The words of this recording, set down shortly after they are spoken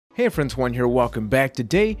Hey friends, Juan here, welcome back.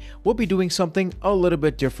 Today, we'll be doing something a little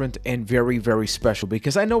bit different and very special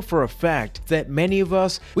because I know for a fact that many of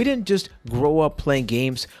us, we didn't just grow up playing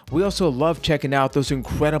games, we also love checking out those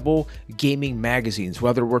incredible gaming magazines,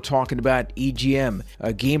 whether we're talking about EGM,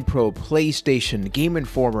 GamePro, PlayStation, Game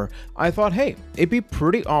Informer. I thought, hey, it'd be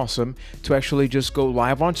pretty awesome to actually just go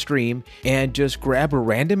live on stream and just grab a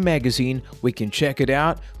random magazine. We can check it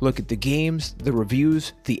out, look at the games, the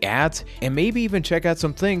reviews, the ads, and maybe even check out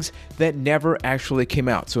some things that never actually came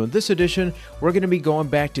out. So in this edition, we're going to be going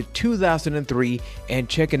back to 2003 and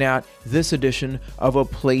checking out this edition of a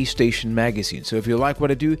PlayStation magazine. So if you like what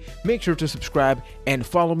I do, make sure to subscribe and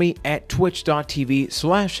follow me at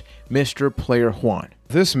twitch.tv/MrPlayerJuan.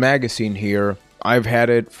 This magazine here, I've had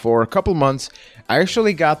it for a couple months. I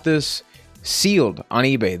actually got this sealed on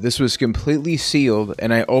eBay. This was completely sealed,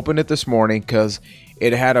 and I opened it this morning because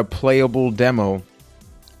it had a playable demo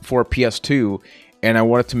for PS2, and I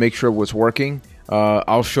wanted to make sure it was working.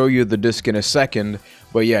 I'll show you the disc in a second,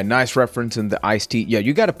 but yeah, nice reference in the Ice-T. Yeah,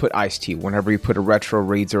 you got to put Ice-T whenever you put a Retro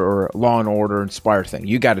Raids or Law and Order inspired thing.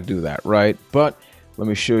 You got to do that, right? But let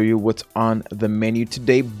me show you what's on the menu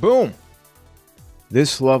today. Boom!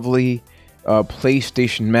 This lovely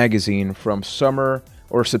PlayStation magazine from summer,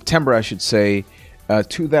 or September I should say,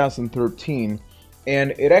 2013.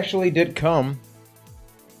 And it actually did come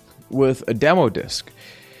with a demo disc.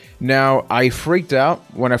 Now, I freaked out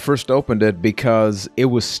when I first opened it because it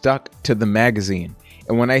was stuck to the magazine.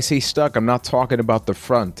 And when I say stuck, I'm not talking about the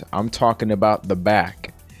front. I'm talking about the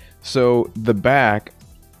back. So the back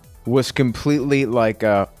was completely like,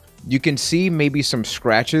 you can see maybe some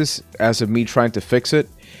scratches as of me trying to fix it,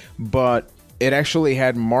 but it actually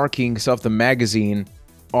had markings of the magazine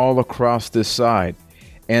all across this side.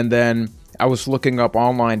 And then I was looking up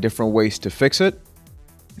online different ways to fix it.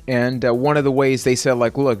 And one of the ways they said,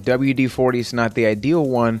 like, look, WD-40 is not the ideal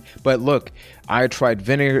one, but look, I tried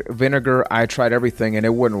vinegar, I tried everything, and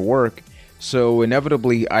it wouldn't work. So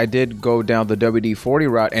inevitably, I did go down the WD-40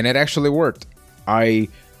 route, and it actually worked. I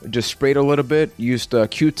just sprayed a little bit, used a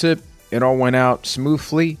Q-tip, it all went out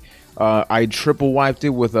smoothly. I triple wiped it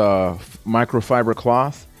with a microfiber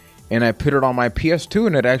cloth, and I put it on my PS2,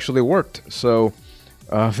 and it actually worked. So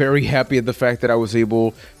very happy at the fact that I was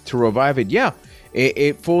able to revive it. Yeah.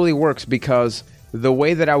 It fully works because the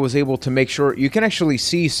way that I was able to make sure, you can actually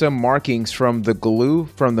see some markings from the glue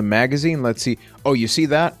from the magazine. Let's see. Oh, you see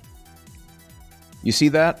that? You see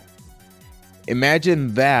that?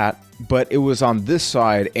 Imagine that, but it was on this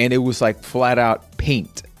side and it was like flat out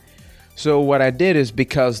paint. So what I did is,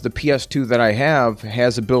 because the PS2 that I have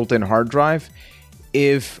has a built-in hard drive,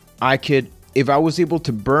 if I was able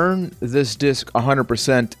to burn this disc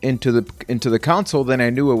 100% into the console, then I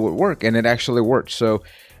knew it would work, and it actually worked. So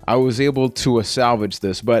I was able to salvage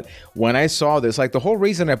this. But when I saw this, like, the whole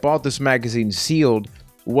reason I bought this magazine sealed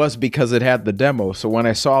was because it had the demo. So when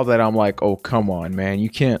I saw that, I'm like, oh, come on, man, you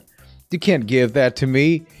can't give that to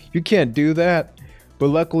me. You can't do that. But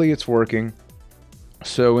luckily, it's working.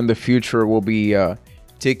 So in the future, we'll be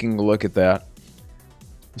taking a look at that.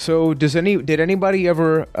 So did anybody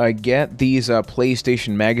ever get these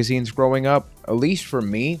PlayStation magazines growing up? At least for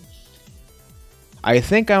me, I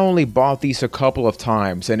think I only bought these a couple of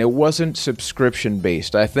times, and it wasn't subscription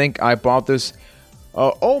based. I think I bought this,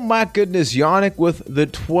 oh my goodness, Yannick with the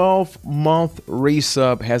 12-month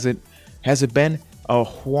resub. Has it been a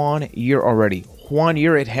Juan year already? Juan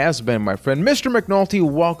year it has been, my friend. Mr. McNulty,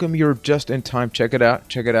 welcome. You're just in time. Check it out.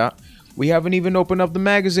 Check it out. We haven't even opened up the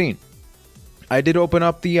magazine. I did open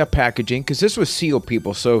up the packaging because this was sealed,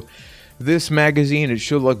 people. So this magazine, it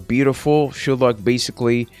should look beautiful, should look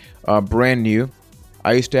basically brand new.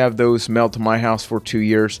 I used to have those mailed to my house for 2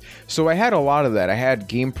 years. So I had a lot of that. I had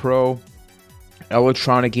GamePro,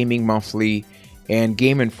 Electronic Gaming Monthly, and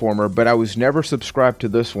Game Informer, but I was never subscribed to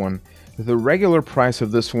this one. The regular price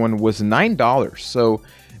of this one was $9. So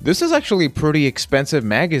this is actually a pretty expensive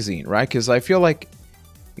magazine, right? Because I feel like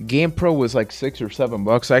GamePro was like $6 or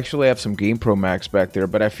 $7. I actually have some GamePro Max back there,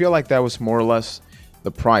 but I feel like that was more or less the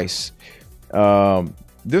price.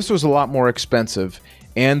 This was a lot more expensive.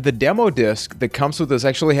 And the demo disc that comes with this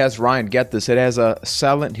actually has, Ryan, get this, it has a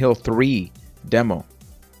Silent Hill 3 demo.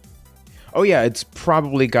 Oh yeah, it's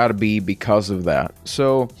probably got to be because of that.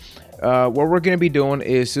 So what we're going to be doing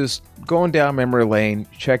is just going down memory lane,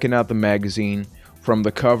 checking out the magazine. From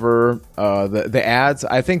the cover, the ads,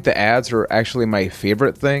 I think the ads are actually my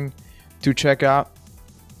favorite thing to check out.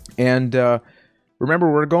 And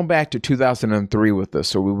remember, we're going back to 2003 with this,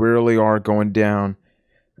 so we really are going down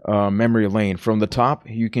memory lane. From the top,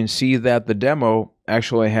 you can see that the demo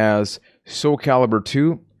actually has Soul Calibur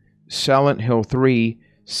 2, Silent Hill 3,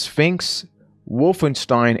 Sphinx,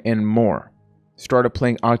 Wolfenstein, and more. Started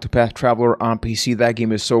playing Octopath Traveler on PC. That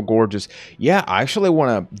game is so gorgeous. Yeah, I actually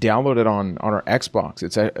want to download it on our Xbox.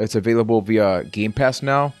 It's available via Game Pass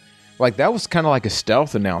now. Like, that was kind of like a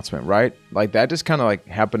stealth announcement, right? Like, that just kind of like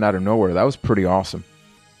happened out of nowhere. That was pretty awesome.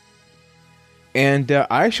 And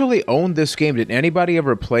I actually own this game. Did anybody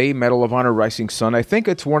ever play Medal of Honor Rising Sun? I think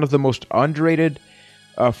it's one of the most underrated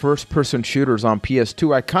first-person shooters on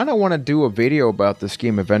PS2. I kind of want to do a video about this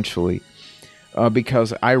game eventually.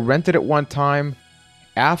 Because I rented it one time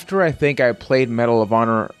after I think I played Medal of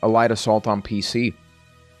Honor Elite Assault on PC.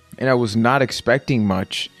 And I was not expecting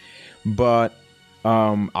much, but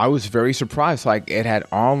I was very surprised. Like, it had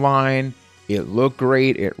online, it looked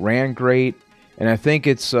great, it ran great, and I think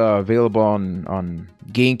it's available on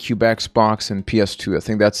GameCube, Xbox, and PS2. I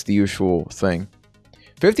think that's the usual thing.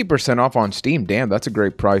 50% off on Steam. Damn, that's a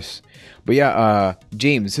great price. But yeah,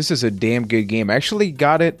 James, this is a damn good game. I actually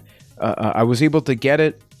got it. I was able to get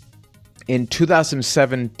it in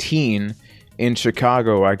 2017 in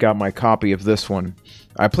Chicago. I got my copy of this one.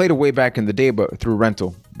 I played it way back in the day, but through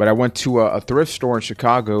rental. But I went to a thrift store in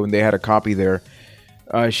Chicago, and they had a copy there.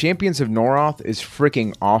 Champions of Noroth is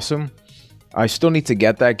freaking awesome. I still need to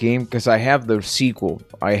get that game because I have the sequel.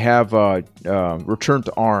 I have Return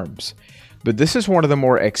to Arms. But this is one of the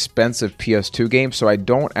more expensive PS2 games, so I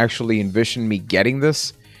don't actually envision me getting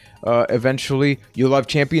this. Eventually. You love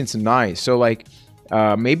Champions? Nice. So, like,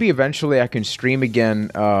 maybe eventually I can stream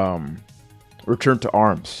again Return to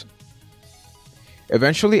Arms.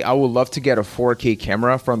 Eventually, I would love to get a 4K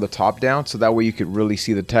camera from the top down, so that way you could really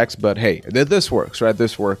see the text. But hey, this works, right?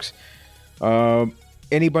 This works.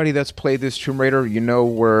 Anybody that's played this Tomb Raider, you know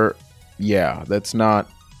where... Yeah, it's not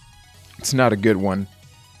a good one.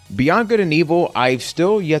 Beyond Good and Evil, I've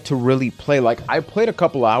still yet to really play. Like, I played a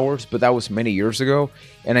couple hours, but that was many years ago,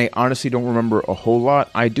 and I honestly don't remember a whole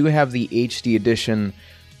lot. I do have the HD edition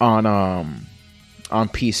on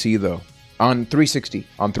PC though, on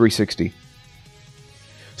 360.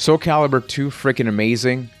 Soul Calibur 2, freaking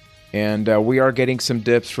amazing, and we are getting some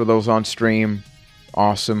dips for those on stream.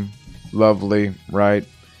 Awesome, lovely, right?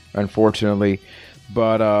 Unfortunately,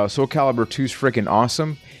 but Soul Calibur 2 is freaking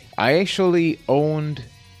awesome. I actually owned.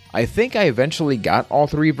 I think I eventually got all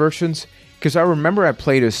three versions, because I remember I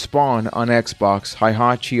played as Spawn on Xbox,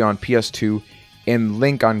 Heihachi on PS2, and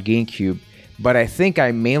Link on GameCube, but I think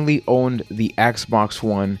I mainly owned the Xbox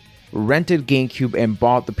one, rented GameCube, and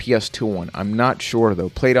bought the PS2 one. I'm not sure, though.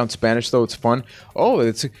 Played on Spanish, though. It's fun. Oh,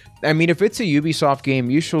 I mean, if it's a Ubisoft game,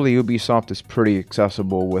 usually Ubisoft is pretty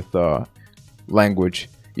accessible with language.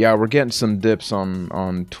 Yeah, we're getting some dips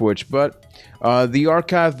on Twitch, but... the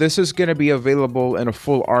archive, this is going to be available in a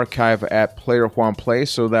full archive at PlayerJuan Play,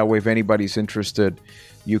 so that way if anybody's interested,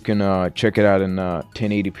 you can check it out in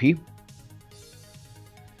 1080p.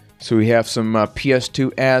 So we have some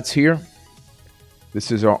PS2 ads here.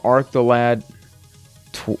 This is our Ark the Lad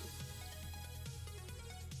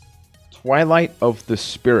Twilight of the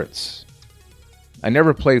Spirits. I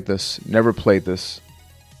never played this.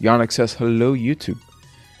 Yannick says, hello, YouTube.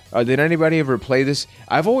 Did anybody ever play this?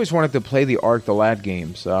 I've always wanted to play the Ark the Lad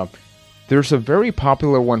games. There's a very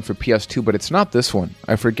popular one for PS2, but it's not this one.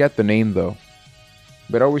 I forget the name, though.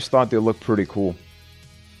 But I always thought they looked pretty cool.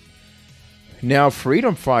 Now,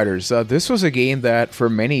 Freedom Fighters. This was a game that, for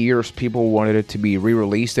many years, people wanted it to be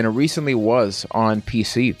re-released, and it recently was on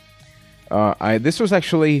PC. This was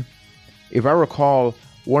actually, if I recall,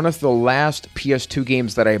 one of the last PS2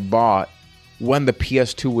 games that I bought when the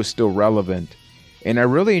PS2 was still relevant. And I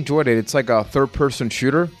really enjoyed it. It's like a third-person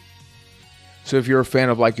shooter. So if you're a fan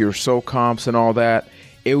of like your SOCOMs and all that,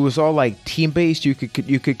 it was all like team-based. You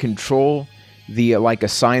could control the like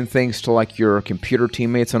assign things to like your computer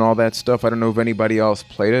teammates and all that stuff. I don't know if anybody else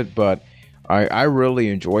played it, but I really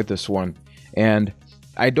enjoyed this one. And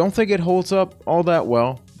I don't think it holds up all that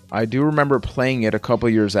well. I do remember playing it a couple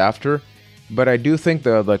years after, but I do think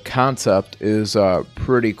the concept is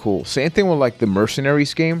pretty cool. Same thing with like the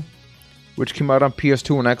Mercenaries game, which came out on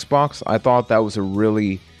PS2 and Xbox. I thought that was a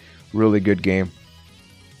really, really good game.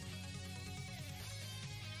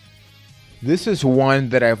 This is one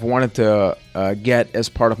that I've wanted to get as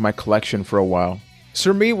part of my collection for a while.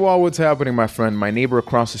 Sir Meatwall, what's happening, my friend? My neighbor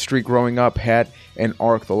across the street growing up had an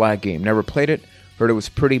Ark the Lad game. Never played it. Heard it was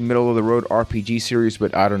pretty middle-of-the-road RPG series,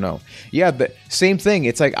 but I don't know. Yeah, the same thing.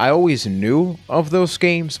 It's like I always knew of those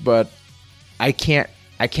games, but I can't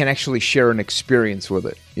actually share an experience with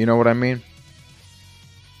it. You know what I mean?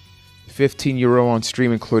 €15 on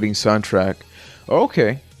stream, including soundtrack.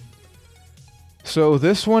 Okay. So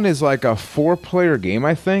this one is like a 4-player game,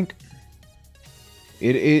 I think.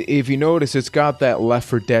 If you notice, it's got that Left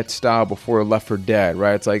 4 Dead style before Left 4 Dead,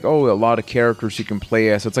 right? It's like, oh, a lot of characters you can play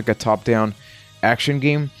as. It's like a top-down action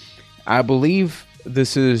game. I believe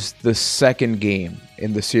this is the second game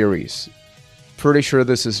in the series. Pretty sure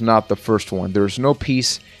this is not the first one. There's no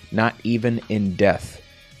peace, not even in death.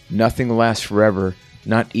 Nothing lasts forever,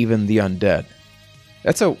 not even the undead.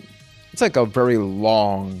 It's like a very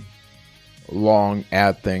long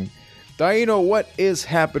ad thing. Dino, what is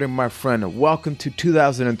happening, my friend? Welcome to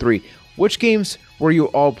 2003. Which games were you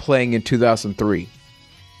all playing in 2003?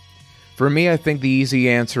 For me, I think the easy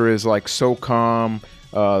answer is like SOCOM,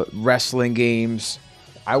 wrestling games.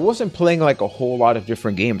 I wasn't playing like a whole lot of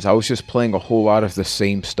different games. I was just playing a whole lot of the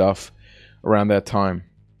same stuff around that time.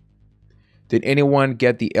 Did anyone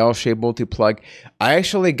get the L-shaped multi-plug? I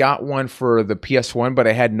actually got one for the PS1, but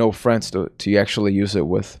I had no friends to actually use it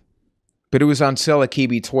with. But it was on sale at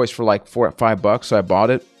KB Toys for like $4 or $5, so I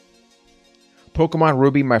bought it. Pokemon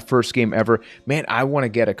Ruby, my first game ever. Man, I want to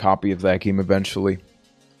get a copy of that game eventually.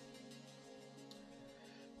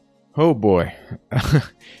 Oh boy.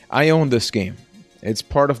 I own this game. It's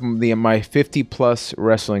part of my 50 plus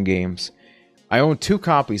wrestling games. I own 2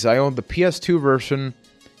 copies. I own the PS2 version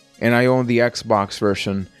and I own the Xbox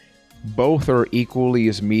version. Both are equally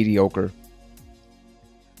as mediocre.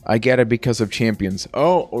 I get it because of Champions.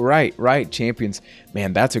 Oh, right, Champions.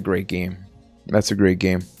 Man, that's a great game. That's a great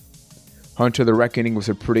game. Hunter the Reckoning was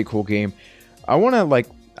a pretty cool game. I want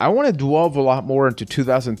to delve a lot more into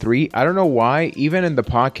 2003. I don't know why. Even in the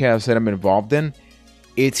podcasts that I'm involved in,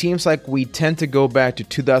 it seems like we tend to go back to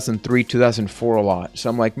 2003, 2004 a lot. So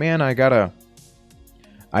I'm like, man, I gotta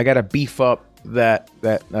beef up that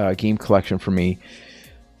game collection for me.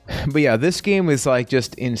 But yeah, this game is like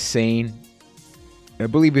just insane. I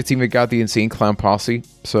believe it's even got the Insane Clown Posse,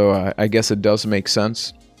 so I guess it does make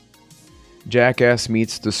sense. Jackass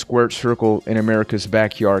meets the Squirt Circle in America's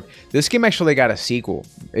Backyard. This game actually got a sequel.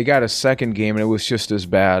 It got a second game, and it was just as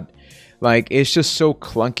bad. Like, it's just so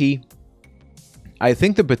clunky. I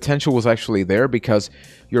think the potential was actually there because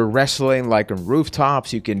you're wrestling like on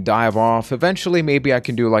rooftops. You can dive off. Eventually, maybe I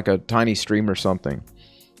can do like a tiny stream or something,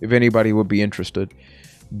 if anybody would be interested.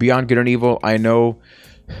 Beyond Good and Evil, I know.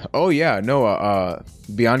 Oh yeah, no.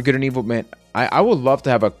 Beyond Good and Evil, man. I would love to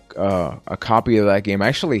have a copy of that game. I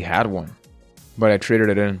actually had one, but I traded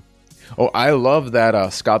it in. Oh, I love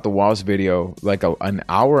that Scott the Woz video. Like an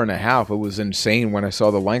hour and a half. It was insane when I saw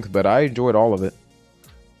the length, but I enjoyed all of it.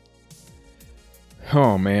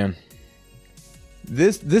 Oh man,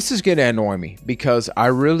 this is gonna annoy me because I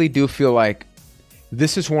really do feel like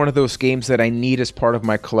this is one of those games that I need as part of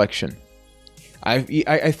my collection.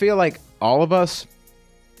 I feel like all of us,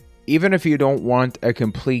 even if you don't want a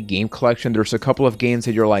complete game collection, there's a couple of games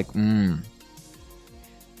that you're like,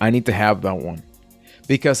 I need to have that one.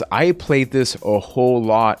 Because I played this a whole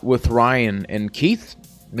lot with Ryan and Keith.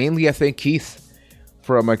 Mainly, I think Keith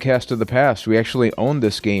from A Cast of the Past. We actually owned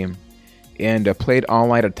this game and played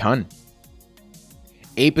online a ton.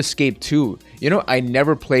 Ape Escape 2. You know, I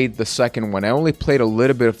never played the second one. I only played a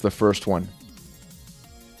little bit of the first one.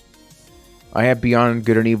 I have Beyond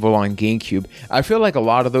Good and Evil on GameCube. I feel like a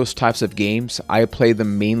lot of those types of games, I play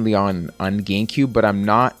them mainly on GameCube, but I'm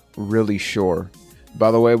not really sure.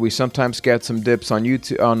 By the way, we sometimes get some dips on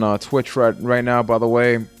YouTube, on Twitch right now, by the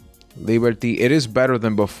way. Liberty, it is better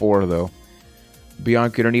than before, though.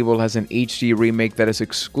 Beyond Good and Evil has an HD remake that is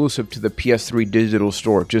exclusive to the PS3 digital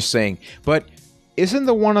store, just saying. But isn't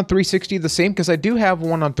the one on 360 the same? Because I do have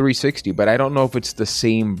one on 360, but I don't know if it's the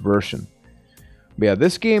same version. But yeah,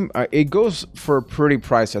 this game, it goes for a pretty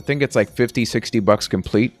price. I think it's like $50-$60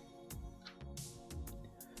 complete.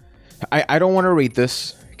 I don't want to read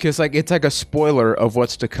this because like it's like a spoiler of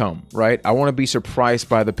what's to come, right? I want to be surprised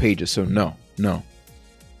by the pages, so no.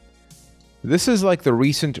 This is like the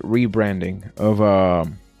recent rebranding of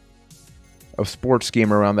sports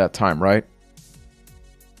game around that time, right?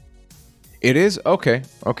 It is? Okay.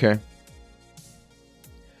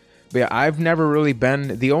 But yeah, I've never really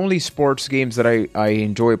been... The only sports games that I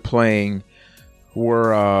enjoy playing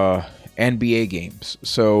were NBA games.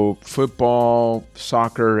 So football,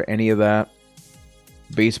 soccer, any of that.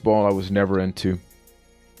 Baseball, I was never into.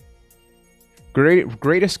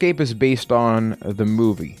 Great Escape is based on the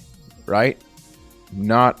movie, right?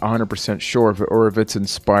 Not 100% sure if it's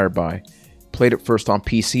inspired by. Played it first on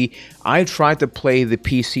PC. I tried to play the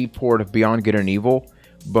PC port of Beyond Good and Evil,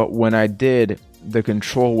 but when I did... the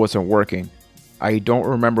control wasn't working. I don't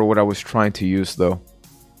remember what I was trying to use though.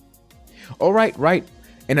 Oh, right.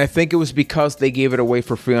 And I think it was because they gave it away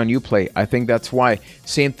for free on Uplay. I think that's why.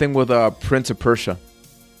 Same thing with Prince of Persia.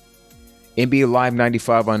 NBA Live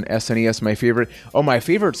 95 on SNES, my favorite. Oh, my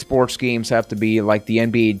favorite sports games have to be like the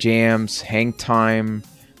NBA Jams, Hang Time.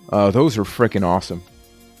 Those are freaking awesome.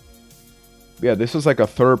 Yeah, this is like a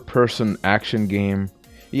third-person action game.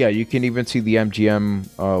 Yeah, you can even see the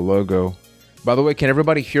MGM logo. By the way, can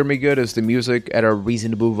everybody hear me good? Is the music at a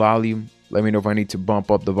reasonable volume? Let me know if I need to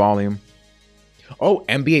bump up the volume. Oh,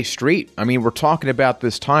 NBA Street. I mean, we're talking about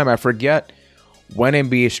this time. I forget when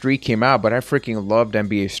NBA Street came out, but I freaking loved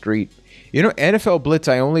NBA Street. You know, NFL Blitz,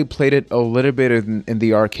 I only played it a little bit in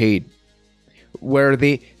the arcade. Where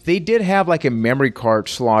they did have like a memory card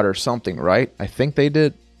slot or something, right? I think they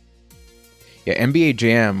did. Yeah, NBA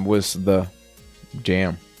Jam was the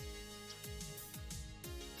jam.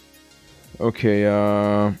 Okay,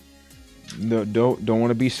 no, don't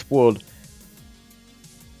want to be spoiled.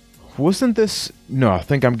 Wasn't this... No, I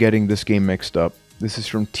think I'm getting this game mixed up. This is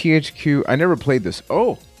from THQ. I never played this.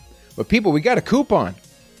 Oh, but people, we got a coupon.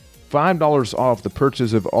 $5 off the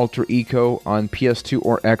purchase of Alter Eco on PS2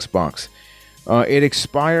 or Xbox. It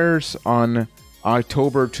expires on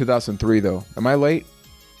October 2003, though. Am I late?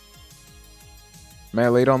 Am I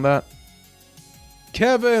late on that?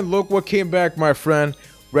 Kevin, look what came back, my friend.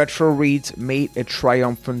 Retro Reads made a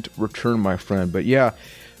triumphant return, my friend. But yeah,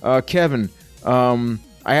 Kevin,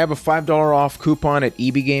 I have a $5 off coupon at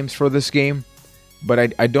EB Games for this game.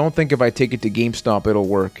 But I don't think if I take it to GameStop, it'll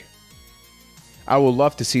work. I would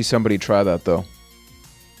love to see somebody try that, though.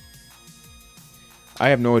 I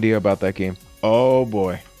have no idea about that game. Oh,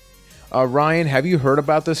 boy. Ryan, have you heard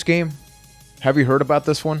about this game? Have you heard about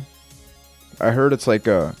this one? I heard it's like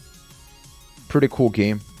a pretty cool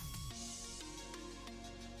game.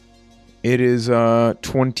 It is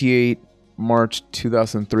 28 March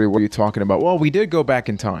 2003. What are you talking about? Well, we did go back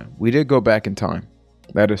in time. We did go back in time.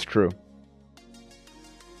 That is true.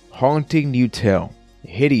 Haunting new tale.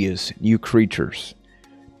 Hideous new creatures.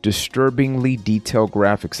 Disturbingly detailed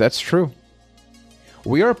graphics. That's true.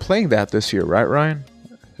 We are playing that this year, right, Ryan?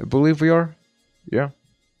 I believe we are. Yeah.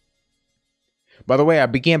 By the way, I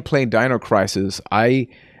began playing Dino Crisis. I'm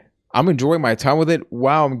enjoying my time with it.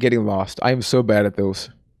 Wow, I'm getting lost. I am so bad at those.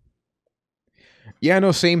 Yeah,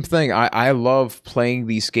 no, same thing. I love playing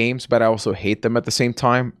these games, but I also hate them at the same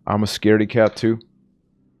time. I'm a scaredy cat, too.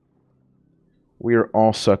 We are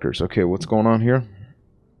all suckers. Okay, what's going on here?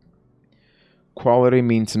 Quality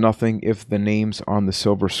means nothing if the name's on the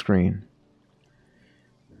silver screen.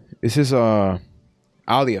 This is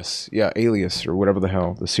Alias. Yeah, Alias, or whatever the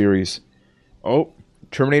hell, the series. Oh,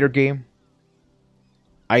 Terminator game.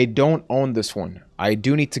 I don't own this one. I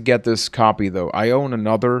do need to get this copy, though. I own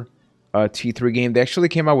another T3 game. They actually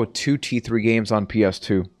came out with 2 T3 games on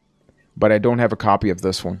PS2. But I don't have a copy of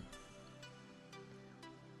this one.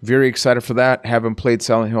 Very excited for that. Haven't played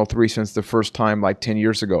Silent Hill 3 since the first time like 10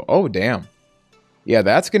 years ago. Oh, damn. Yeah,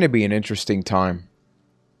 that's going to be an interesting time.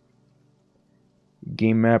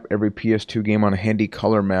 Game map, every PS2 game on a handy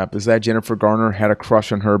color map. Is that Jennifer Garner? Had a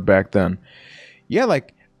crush on her back then. Yeah,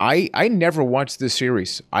 like, I never watched this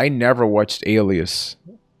series. I never watched Alias.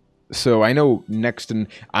 So I know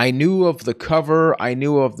I knew of the cover, I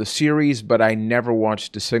knew of the series, but I never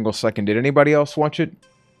watched a single second. Did anybody else watch it?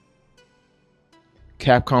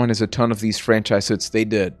 Capcom has a ton of these franchise hits. They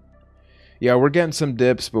did. Yeah, we're getting some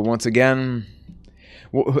dips, but once again,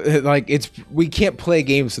 like, we can't play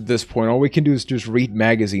games at this point. All we can do is just read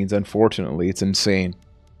magazines, unfortunately. It's insane.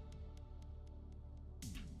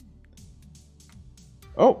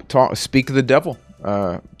 Oh, speak of the devil.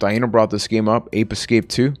 Diana brought this game up. Ape Escape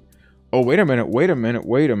 2. Oh, wait a minute.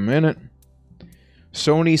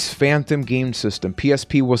 Sony's Phantom game system.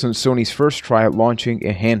 PSP wasn't Sony's first try at launching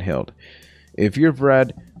a handheld. If you've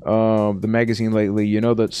read the magazine lately, you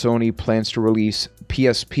know that Sony plans to release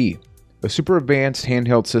PSP, a super advanced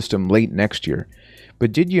handheld system, late next year.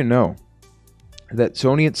 But did you know that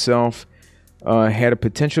Sony itself had a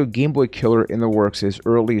potential Game Boy killer in the works as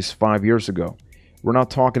early as 5 years ago? We're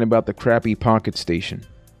not talking about the crappy Pocket Station.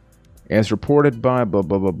 As reported by blah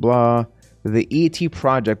blah blah blah, the ET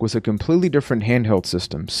project was a completely different handheld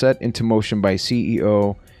system set into motion by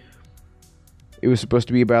CEO. It was supposed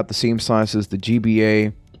to be about the same size as the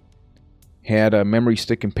GBA, had a memory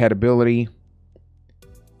stick compatibility.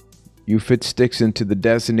 You fit sticks into the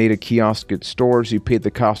designated kiosk at stores, you paid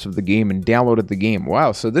the cost of the game and downloaded the game.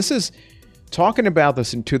 Wow, so this is, talking about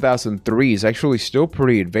this in 2003 is actually still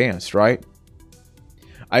pretty advanced, right?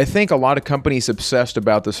 I think a lot of companies obsessed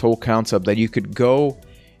about this whole concept that you could go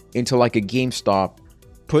into like a GameStop,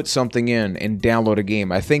 put something in, and download a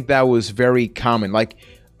game. I think that was very common. Like,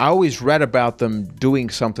 I always read about them doing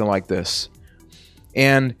something like this.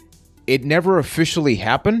 And it never officially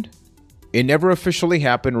happened. It never officially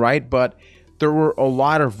happened, right? But there were a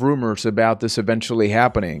lot of rumors about this eventually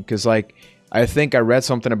happening. Because, like, I think I read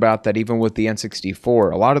something about that even with the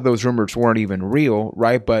N64. A lot of those rumors weren't even real,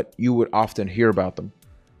 right? But you would often hear about them.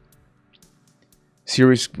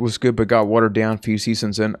 Series was good, but got watered down a few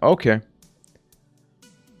seasons in. Okay.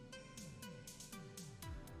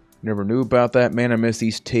 Never knew about that. Man, I miss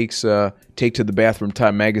these take to the bathroom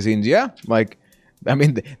type magazines. Yeah, like, I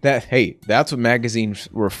mean, hey, that's what magazines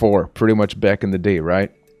were for pretty much back in the day,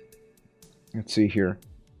 right? Let's see here.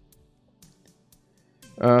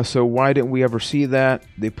 So why didn't we ever see that?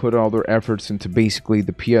 They put all their efforts into basically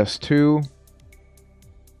the PS2.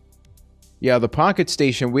 Yeah, the Pocket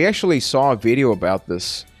Station, we actually saw a video about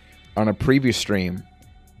this on a previous stream,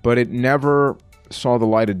 but it never saw the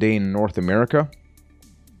light of day in North America.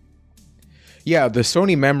 Yeah, the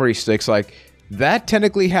Sony memory sticks, like, that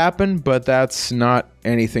technically happened, but that's not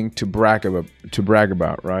anything to brag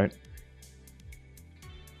about, right?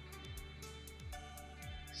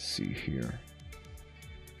 Let's see here.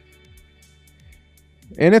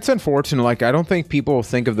 And it's unfortunate, like, I don't think people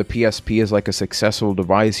think of the PSP as like a successful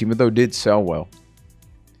device, even though it did sell well.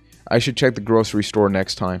 I should check the grocery store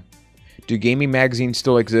next time. Do gaming magazines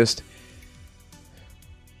still exist?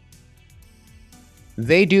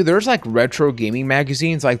 They do. There's like retro gaming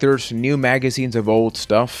magazines. Like there's new magazines of old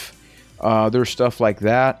stuff. There's stuff like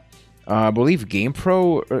that. I believe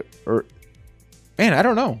GamePro or man, I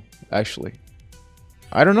don't know. Actually,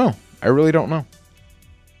 I don't know. I really don't know.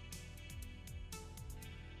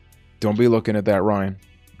 Don't be looking at that, Ryan.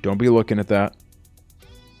 Don't be looking at that.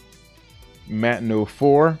 Matin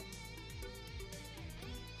 04.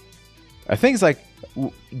 I think it's like,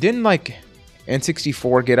 didn't like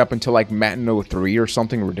N64 get up until like Matin 03 or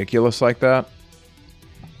something ridiculous like that?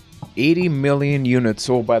 80 million units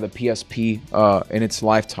sold by the PSP in its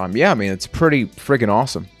lifetime. Yeah, I mean, it's pretty friggin'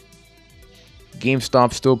 awesome.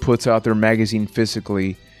 GameStop still puts out their magazine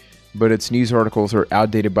physically, but its news articles are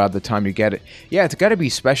outdated by the time you get it. Yeah, it's got to be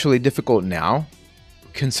especially difficult now,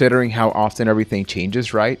 considering how often everything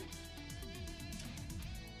changes, right?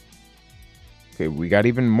 Okay, we got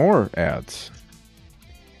even more ads.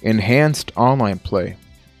 Enhanced online play.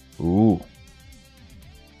 Ooh.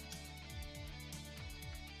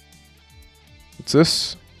 What's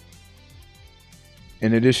this?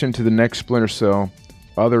 In addition to the next Splinter Cell,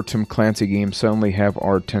 other Tom Clancy games suddenly have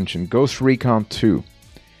our attention. Ghost Recon 2.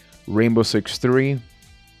 Rainbow Six 3.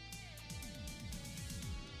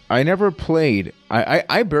 I never played.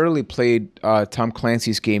 I barely played Tom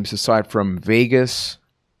Clancy's games aside from Vegas,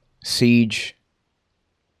 Siege,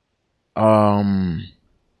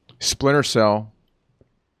 Splinter Cell.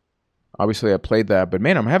 Obviously, I played that, but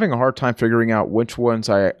man, I'm having a hard time figuring out which ones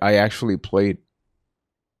I actually played.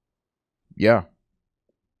 Yeah.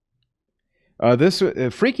 This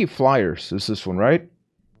Freaky Flyers is this one, right?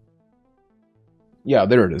 Yeah,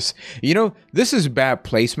 there it is. You know, this is bad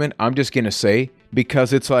placement, I'm just going to say,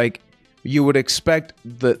 because it's like, you would expect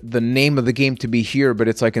the name of the game to be here, but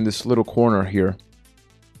it's like in this little corner here.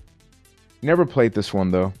 Never played this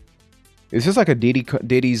one, though. Is this like a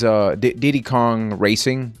Diddy Kong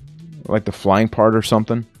Racing? Like the flying part or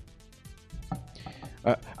something?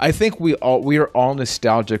 I think we are all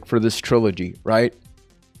nostalgic for this trilogy, right?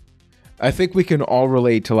 I think we can all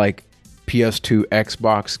relate to like PS2,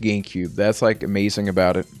 Xbox, GameCube. That's like amazing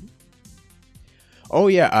about it. Oh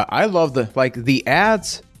yeah, I love the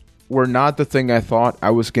ads were not the thing I thought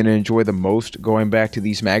I was going to enjoy the most going back to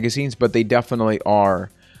these magazines, but they definitely are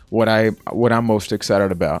what I'm most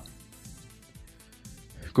excited about.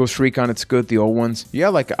 Ghost Recon, it's good. The old ones, yeah,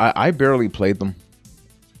 like I barely played them.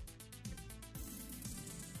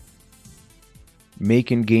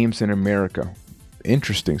 Making games in America.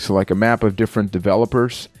 Interesting. So like a map of different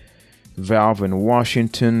developers. Valve in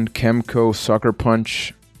Washington, Chemco, Sucker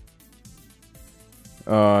Punch,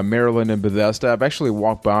 Maryland, and Bethesda. I've actually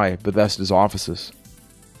walked by Bethesda's offices.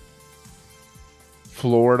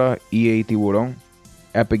 Florida, EA Tiburon.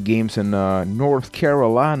 Epic Games in North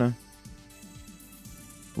Carolina.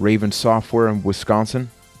 Raven Software in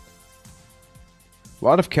Wisconsin. A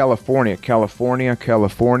lot of California.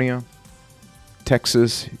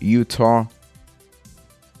 Texas, Utah.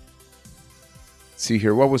 Let's see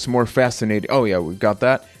here. What was more fascinating? Oh yeah, we've got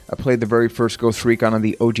that. I played the very first Ghost Recon on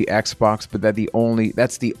the OG Xbox, but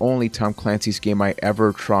that's the only Tom Clancy's game I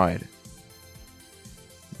ever tried.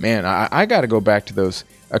 Man, I gotta go back to those.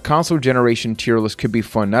 A console generation tier list could be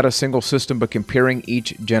fun. Not a single system, but comparing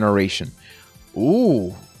each generation.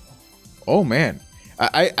 Ooh. Oh man.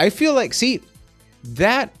 I feel like, see,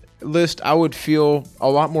 that list I would feel a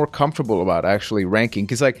lot more comfortable about actually ranking,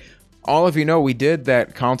 because like all of you know, we did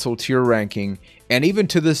that console tier ranking, and even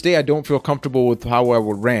to this day I don't feel comfortable with how I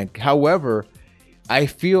would rank. However, I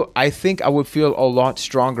think I would feel a lot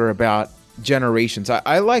stronger about generations.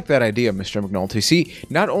 I like that idea, Mr. McNulty. See,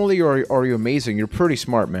 not only are you amazing, you're pretty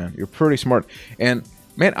smart, man. You're pretty smart. And,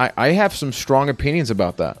 man, I have some strong opinions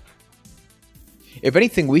about that. If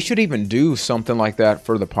anything, we should even do something like that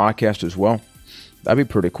for the podcast as well. That'd be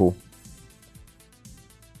pretty cool.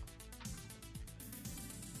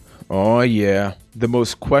 Oh, yeah. The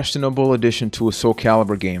most questionable addition to a Soul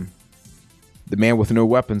Calibur game. The man with no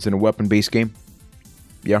weapons in a weapon-based game.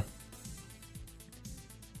 Yeah.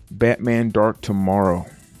 Batman Dark Tomorrow.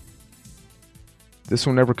 This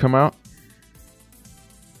will never come out.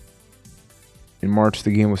 In March,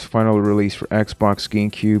 the game was finally released for Xbox,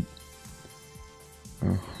 GameCube.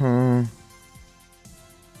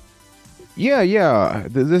 Yeah.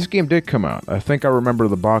 This game did come out. I think I remember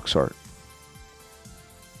the box art.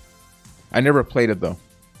 I never played it, though.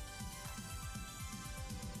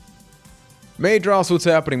 Maydross, what's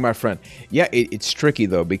happening, my friend? Yeah, it's tricky,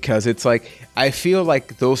 though, because it's like, I feel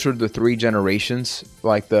like those are the 3 generations.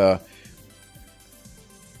 Like it's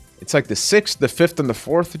like the 6th, the 5th, and the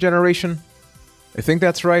 4th generation. I think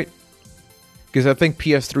that's right. Because I think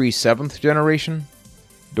PS3 is 7th generation.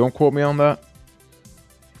 Don't quote me on that.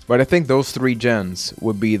 But I think those 3 gens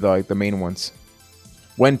would be the main ones.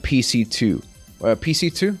 When PC2?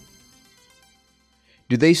 PC2?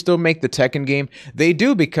 Do they still make the Tekken game? They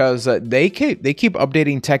do, because they keep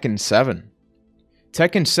updating Tekken 7.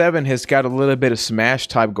 Tekken 7 has got a little bit of Smash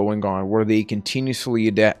type going on, where they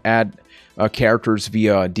continuously add characters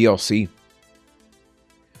via DLC.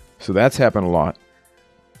 So that's happened a lot.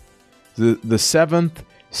 The 7th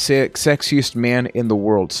sexiest man in the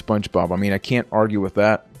world, SpongeBob. I mean, I can't argue with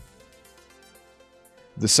that.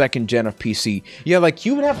 The 2nd gen of PC. Yeah, like,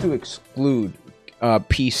 you would have to exclude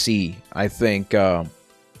PC, I think,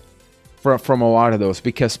 from a lot of those,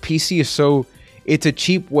 because PC is so, it's a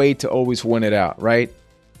cheap way to always win it out, right?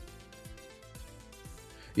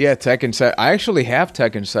 Yeah, Tekken 7. I actually have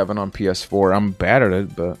Tekken 7 on PS4. I'm bad at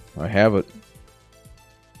it, but I have it.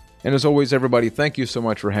 And as always, everybody, thank you so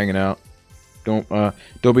much for hanging out. Don't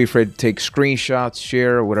be afraid to take screenshots,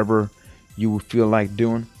 share, whatever you feel like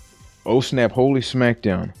doing. Oh snap, holy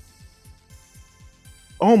smackdown.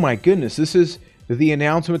 Oh my goodness, this is the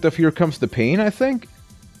announcement of Here Comes the Pain, I think?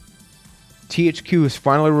 THQ has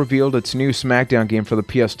finally revealed its new SmackDown game for the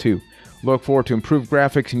PS2. Look forward to improved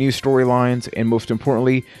graphics, new storylines, and most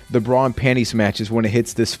importantly, the bra and panties matches when it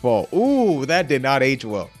hits this fall. Ooh, that did not age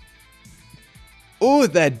well. Ooh,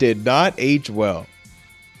 that did not age well.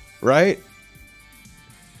 Right?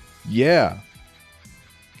 Yeah.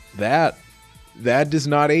 That does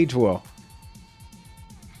not age well.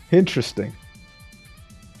 Interesting.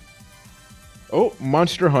 Oh,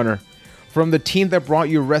 Monster Hunter. From the team that brought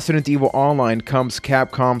you Resident Evil Online comes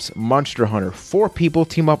Capcom's Monster Hunter. 4 people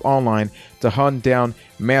team up online to hunt down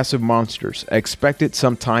massive monsters. Expect it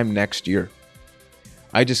sometime next year.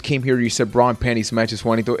 I just came here, you said bra and panties matches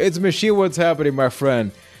wanting to. It's Machine, what's happening, my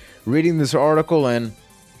friend? Reading this article, and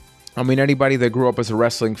I mean, anybody that grew up as a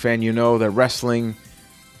wrestling fan, you know that wrestling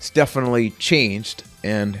has definitely changed,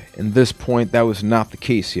 and in this point, that was not the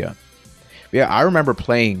case yet. Yeah, I remember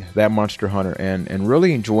playing that Monster Hunter and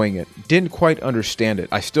really enjoying it. Didn't quite understand it.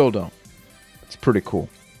 I still don't. It's pretty cool.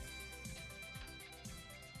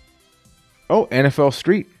 Oh, NFL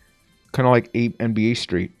Street. Kind of like NBA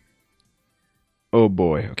Street. Oh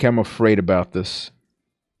boy. Okay, I'm afraid about this.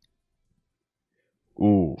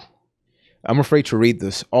 Ooh. I'm afraid to read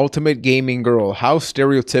this. Ultimate Gaming Girl. How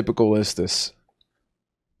stereotypical is this?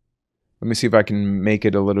 Let me see if I can make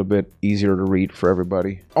it a little bit easier to read for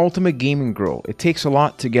everybody. Ultimate Gaming Girl. It takes a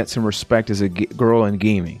lot to get some respect as a girl in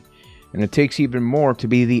gaming. And it takes even more to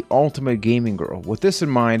be the ultimate gaming girl. With this in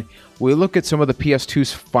mind, we look at some of the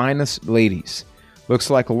PS2's finest ladies.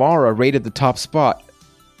 Looks like Laura rated the top spot.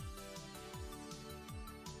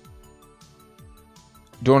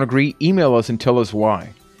 Don't agree? Email us and tell us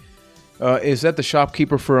why. Is that the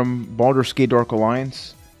shopkeeper from Baldur's Gate Dark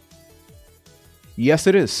Alliance? Yes,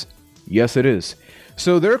 it is. Yes, it is.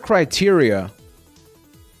 So their criteria.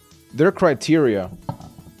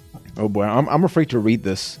 Oh boy, I'm afraid to read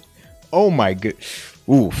this. Oh my god.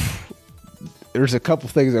 Oof. There's a couple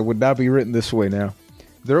things that would not be written this way now.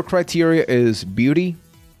 Their criteria is beauty,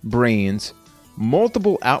 brains,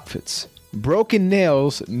 multiple outfits, broken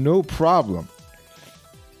nails, no problem.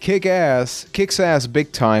 Kicks ass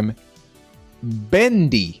big time,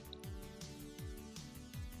 bendy.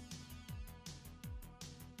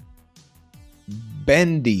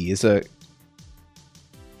 Bendy is a...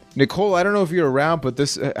 Nicole, I don't know if you're around, but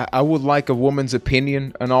this, I would like a woman's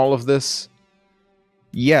opinion on all of this.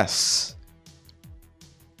 Yes.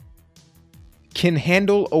 Can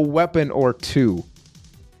handle a weapon or 2.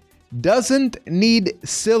 doesn't need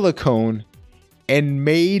silicone, and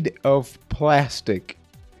made of plastic.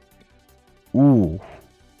 Ooh.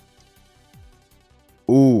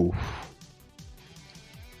 Ooh.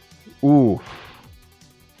 Ooh.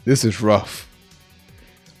 This is rough.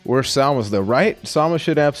 Where's Salma's though, right? Salma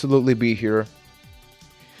should absolutely be here.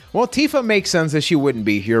 Well, Tifa makes sense that she wouldn't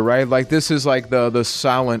be here, right? Like, this is like the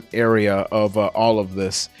silent area of all of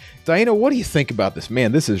this. Diana, what do you think about this?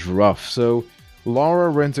 Man, this is rough. So,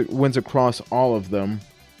 Laura wins across all of them.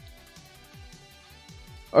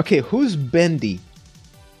 Okay, who's Bendy?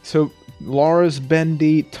 So, Laura's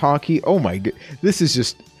Bendy, Taki. Oh my god. This is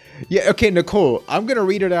just... Yeah, okay, Nicole, I'm going to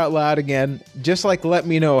read it out loud again. Just like, let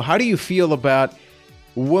me know, how do you feel about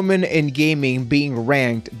women in gaming being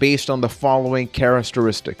ranked based on the following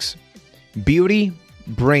characteristics: beauty,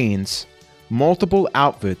 brains, multiple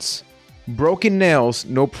outfits, broken nails,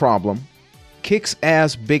 no problem, kicks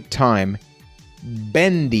ass big time,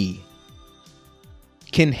 bendy,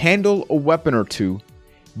 can handle a weapon or two,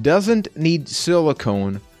 doesn't need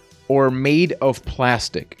silicone, or made of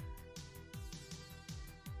plastic?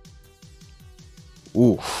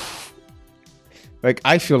 Oof. Like,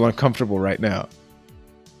 I feel uncomfortable right now.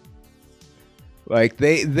 Like,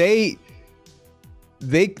 they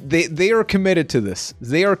are committed to this.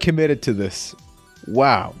 They are committed to this.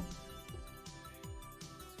 Wow.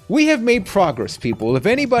 We have made progress, people. If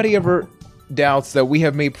anybody ever doubts that we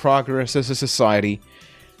have made progress as a society,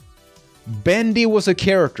 Bendy was a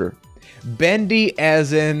character. Bendy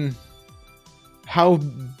as in how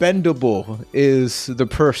bendable is the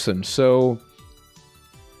person. So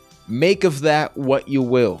make of that what you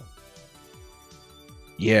will.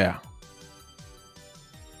 Yeah.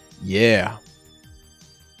 Yeah.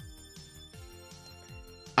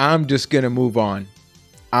 I'm just gonna move on.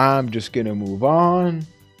 I'm just gonna move on.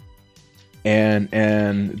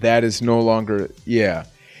 And that is no longer, yeah.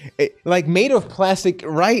 Like, made of plastic,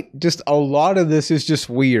 right? Just a lot of this is just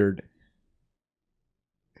weird.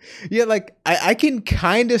 Yeah, like, I can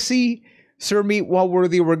kind of see Sir Meat where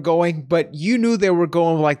they were going, but you knew they were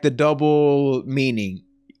going like the double meaning.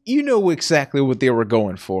 You know exactly what they were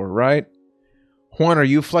going for, right? Juan, are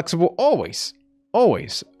you flexible? Always.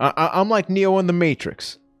 Always. I'm like Neo in the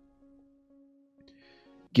Matrix.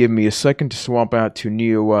 Give me a second to swap out to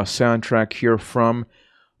Neo soundtrack here from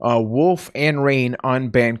Wolf and Rain on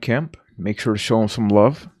Bandcamp. Make sure to show him some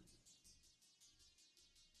love.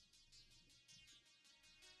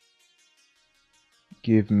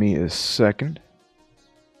 Give me a second.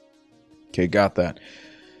 Okay, got that.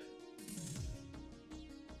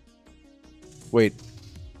 Wait,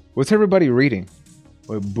 what's everybody reading?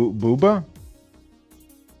 Wait, Booba?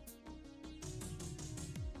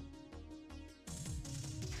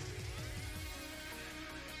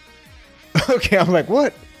 Okay, I'm like,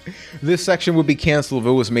 what? This section would be canceled if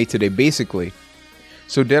it was made today, basically.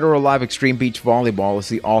 So Dead or Alive Extreme Beach Volleyball is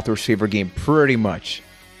the author's favorite game, pretty much.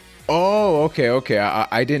 Oh, okay.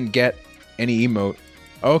 I didn't get any emote.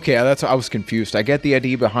 Okay, I was confused. I get the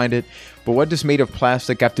idea behind it, but what does made of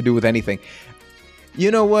plastic have to do with anything?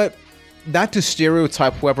 You know what? Not to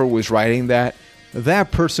stereotype whoever was writing that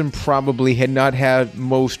person probably had not had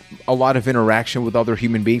a lot of interaction with other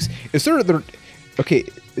human beings. Okay,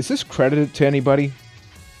 is this credited to anybody?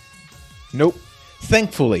 Nope.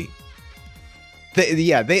 Thankfully.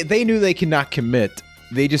 They knew they cannot commit.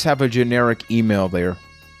 They just have a generic email there.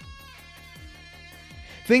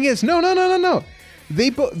 Thing is, no.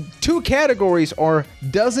 Two categories are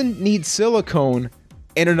doesn't need silicone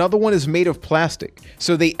and another one is made of plastic.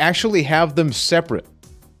 So they actually have them separate.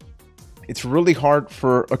 It's really hard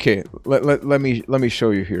for... Okay, let me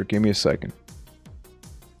show you here. Give me a second.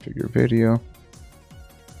 Figure video.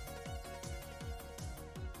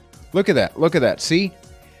 Look at that. See?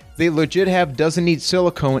 They legit have doesn't need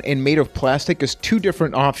silicone and made of plastic as two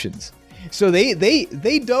different options. So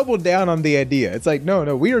they doubled down on the idea. It's like,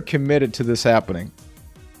 no, we are committed to this happening.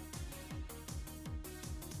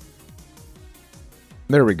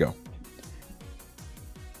 There we go.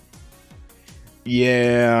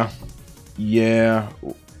 Yeah.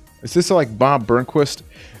 Is this like Bob Burnquist?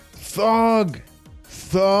 Thug.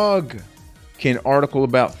 Okay, an article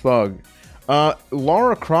about Thug.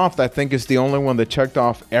 Lara Croft, I think, is the only one that checked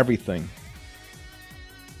off everything.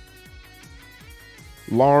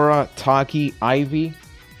 Lara, Taki, Ivy,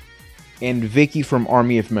 and Vicky from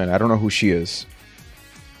Army of Men. I don't know who she is.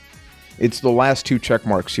 It's the last two check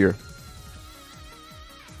marks here.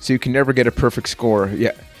 So you can never get a perfect score.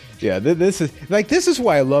 Yeah. This is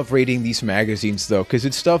why I love reading these magazines, though, because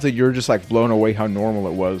it's stuff that you're just like blown away how normal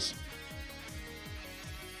it was.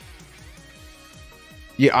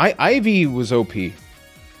 Yeah, Ivy was OP.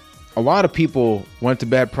 A lot of people went to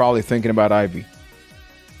bed probably thinking about Ivy.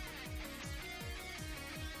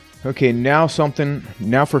 Okay, now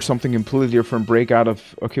for something completely different. Break out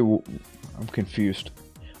of... Okay, well, I'm confused.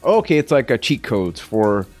 Okay, it's like a cheat codes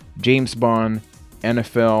for James Bond,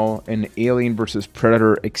 NFL, and Alien vs.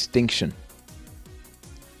 Predator Extinction.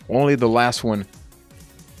 Only the last one.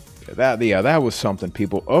 That was something,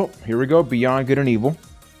 people. Oh, here we go. Beyond Good and Evil.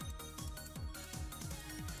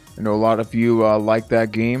 I know a lot of you like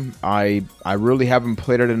that game. I really haven't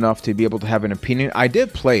played it enough to be able to have an opinion. I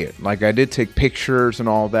did play it. Like, I did take pictures and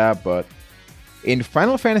all that, but in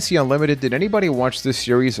Final Fantasy Unlimited, did anybody watch this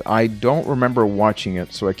series? I don't remember watching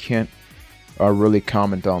it, so I can't really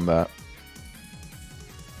comment on that.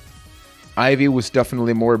 Ivy was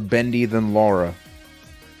definitely more bendy than Laura.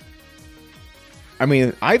 I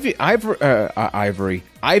mean, Ivy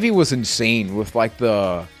was insane with like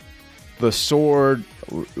the sword,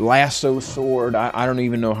 lasso sword. I don't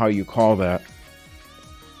even know how you call that.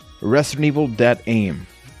 Resident Evil Dead Aim.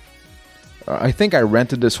 I think I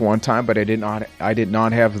rented this one time, but I did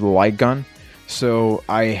not have the light gun, so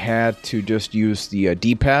I had to just use the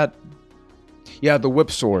D-pad. Yeah, the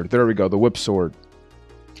whip sword. There we go, the whip sword.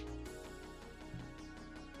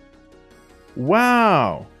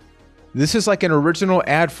 Wow. This is like an original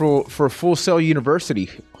ad for Full Sail University.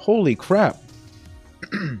 Holy crap.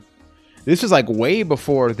 This is like way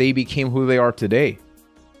before they became who they are today.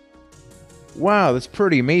 Wow, that's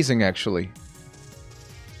pretty amazing, actually.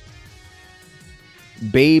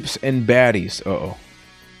 Babes and baddies. Uh-oh.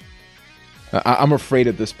 I'm afraid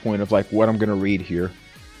at this point of like what I'm going to read here.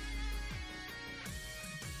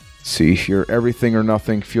 Let's see here. Everything or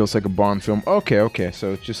Nothing feels like a Bond film. Okay.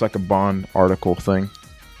 So it's just like a Bond article thing.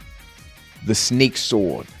 The Snake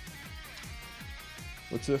Sword.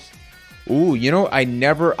 What's this? Ooh, you know, I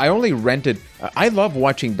only rented... I love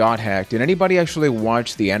watching Dot Hack. Did anybody actually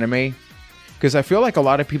watch the anime? Because I feel like a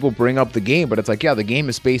lot of people bring up the game, but it's like, yeah, the game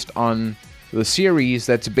is based on the series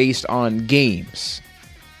that's based on games.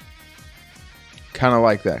 Kind of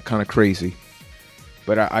like that. Kind of crazy.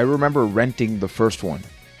 But I remember renting the first one.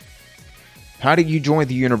 How did you join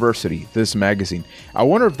the university? This magazine. I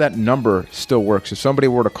wonder if that number still works. If somebody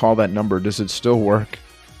were to call that number, does it still work?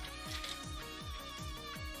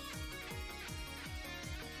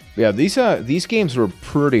 Yeah, these games were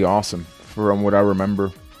pretty awesome from what I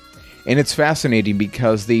remember. And it's fascinating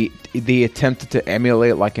because they attempted to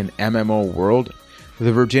emulate like an MMO world.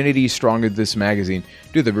 The virginity is strong in this magazine.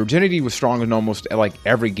 Dude, the virginity was strong in almost like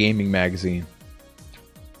every gaming magazine.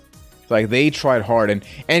 Like, they tried hard.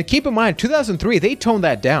 And keep in mind, 2003, they toned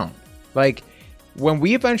that down. Like, when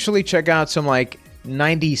we eventually check out some, like,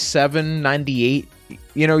 97, 98,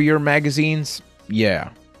 you know, year magazines, yeah.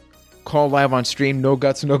 Call live on stream, no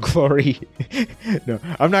guts, no glory. No,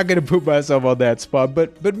 I'm not going to put myself on that spot,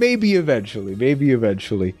 but maybe eventually. Maybe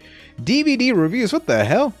eventually. DVD reviews, what the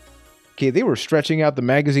hell? Okay, they were stretching out the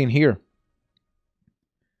magazine here.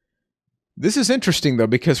 This is interesting, though,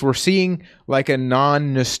 because we're seeing like a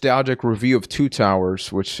non-nostalgic review of Two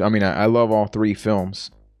Towers, which, I mean, I love all three films.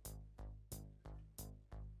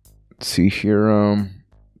 Let's see here.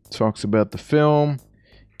 Talks about the film.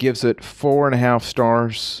 Gives it 4.5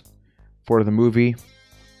 stars for the movie.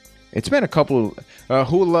 It's been a couple...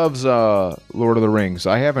 who loves Lord of the Rings?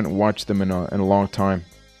 I haven't watched them in a long time.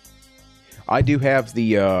 I do have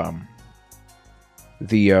the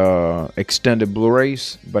extended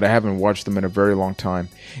Blu-rays, but I haven't watched them in a very long time.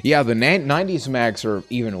 Yeah, the 90s mags are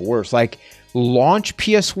even worse. Like, launch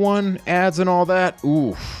PS1 ads and all that.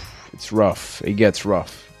 Ooh, it's rough. It gets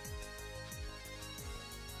rough.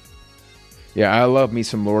 Yeah, I love me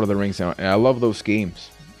some Lord of the Rings now, and I love those games.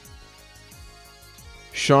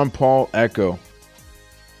 Sean Paul Echo.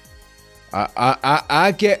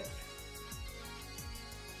 I get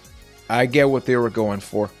what they were going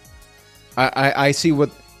for. I see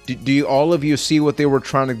what... Do you, all of you see what they were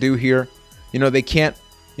trying to do here? You know, they can't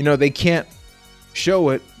show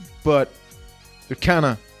it, but they're kind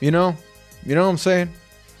of, you know what I'm saying?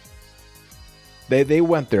 They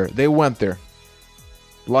went there. They went there.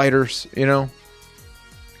 Lighters, you know,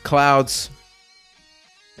 clouds.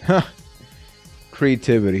 Huh.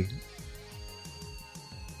 Creativity.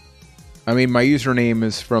 I mean, my username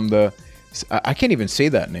is from the... I can't even say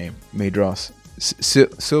that name, Madros.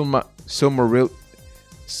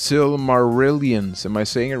 Silmarillions. Am I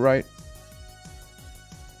saying it right?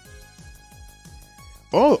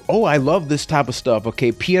 Oh, I love this type of stuff.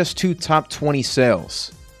 Okay, PS2 top 20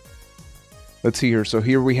 sales. Let's see here. So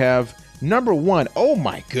here we have number 1. Oh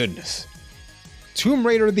my goodness. Tomb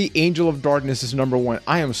Raider, The Angel of Darkness is number 1.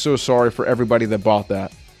 I am so sorry for everybody that bought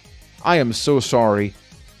that. I am so sorry.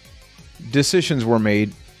 Decisions were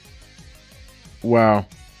made. Wow.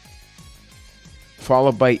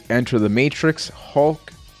 Followed by Enter the Matrix,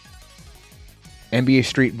 Hulk, NBA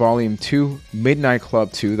Street Volume 2, Midnight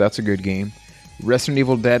Club 2, that's a good game, Resident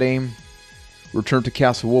Evil Dead Aim, Return to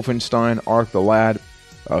Castle Wolfenstein, Ark the Lad,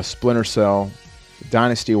 Splinter Cell,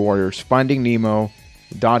 Dynasty Warriors, Finding Nemo,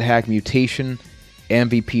 Dot Hack Mutation,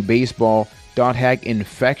 MVP Baseball, Dot Hack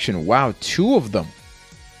Infection. Wow, two of them.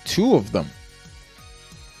 Two of them.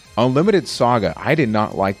 Unlimited Saga. I did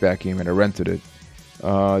not like that game and I rented it.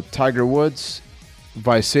 Tiger Woods,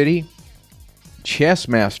 Vice City, Chess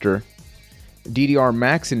Master, DDR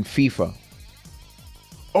Max, and FIFA.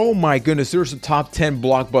 Oh my goodness, there's a top 10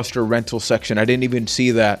 blockbuster rental section. I didn't even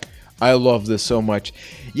see that. I love this so much.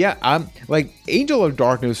 Yeah, I'm like Angel of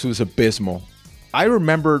Darkness was abysmal. I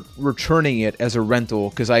remember returning it as a rental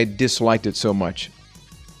because I disliked it so much.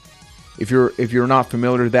 If you're not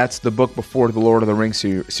familiar, that's the book before the Lord of the Rings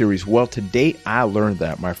series. Well, today I learned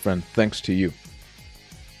that, my friend, thanks to you.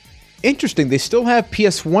 Interesting, they still have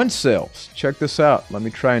PS1 sales. Check this out. Let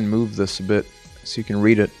me try and move this a bit so you can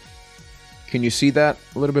read it. Can you see that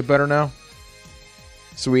a little bit better now?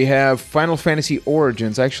 So we have Final Fantasy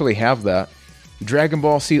Origins. I actually have that. Dragon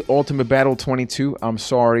Ball Z Ultimate Battle 22. I'm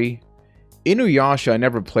sorry. Inuyasha, I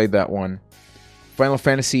never played that one. Final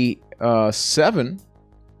Fantasy 7.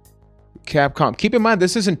 Capcom. Keep in mind,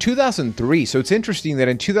 this is in 2003, so it's interesting that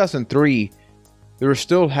in 2003, they were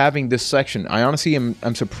still having this section. I honestly am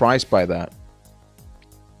surprised by that.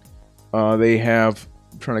 They have...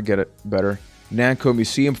 I'm trying to get it better. Namco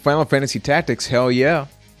Museum, Final Fantasy Tactics, hell yeah.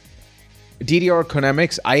 DDR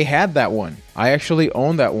Konamics, I had that one. I actually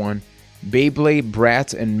own that one. Beyblade,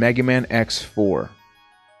 Bratz, and Mega Man X4.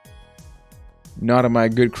 Not in my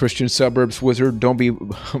good Christian suburbs, Wizard. Don't be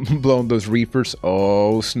blowing those reefers.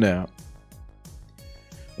 Oh, snap.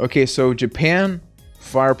 Okay, so Japan,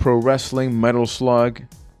 Fire Pro Wrestling, Metal Slug.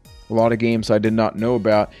 A lot of games I did not know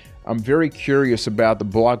about. I'm very curious about the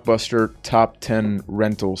Blockbuster top 10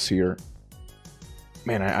 rentals here.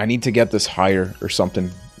 Man, I need to get this higher or something.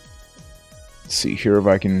 Let's see here if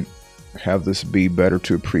I can have this be better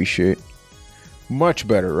to appreciate. Much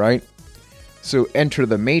better, right? So Enter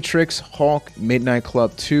the Matrix, Hulk, Midnight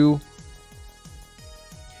Club 2.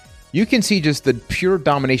 You can see just the pure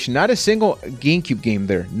domination. Not a single GameCube game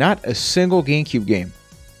there. Not a single GameCube game.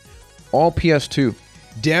 All PS2.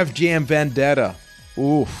 Def Jam Vendetta.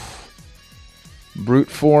 Oof. Brute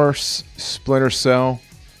Force, Splinter Cell.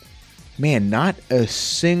 Man, not a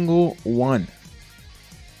single one.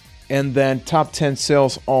 And then top 10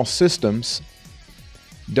 sales, all systems.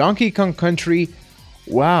 Donkey Kong Country.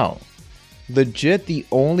 Wow. Legit, the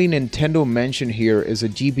only Nintendo mention here is a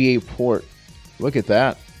GBA port. Look at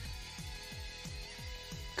that.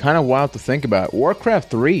 Kind of wild to think about. Warcraft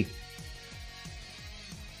 3.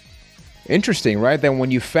 Interesting, right? Then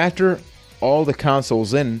when you factor all the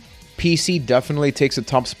consoles in, PC definitely takes a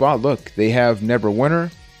top spot. Look, they have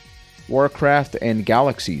Neverwinter, Warcraft, and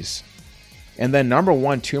Galaxies. And then number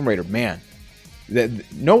one, Tomb Raider. Man,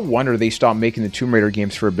 no wonder they stopped making the Tomb Raider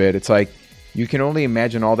games for a bit. It's like, you can only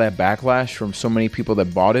imagine all that backlash from so many people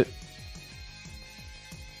that bought it.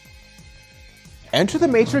 Enter the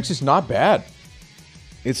Matrix is not bad.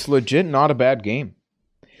 It's legit not a bad game.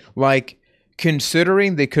 Like,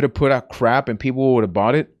 considering they could have put out crap and people would have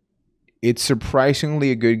bought it, it's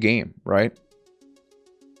surprisingly a good game, right?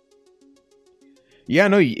 Yeah,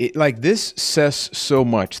 no, like, this says so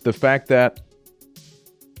much. The fact that...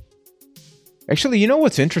 Actually, you know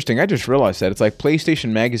what's interesting? I just realized that. It's like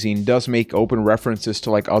PlayStation Magazine does make open references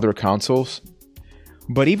to, like, other consoles.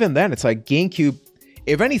 But even then, it's like GameCube...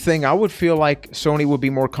 If anything, I would feel like Sony would be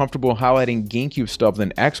more comfortable highlighting GameCube stuff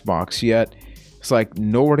than Xbox, yet it's like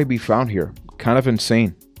nowhere to be found here. Kind of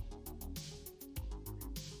insane.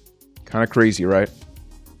 Kind of crazy, right?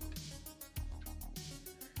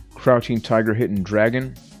 Crouching Tiger, Hidden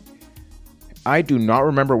Dragon. I do not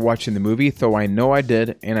remember watching the movie, though I know I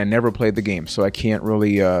did, and I never played the game, so I can't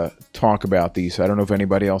really talk about these. I don't know if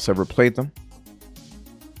anybody else ever played them.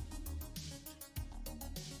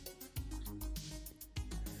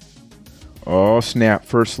 Oh snap,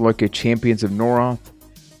 first look at Champions of Noroth,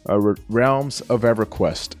 Realms of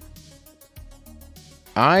EverQuest.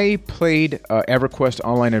 I played EverQuest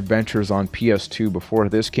Online Adventures on PS2 before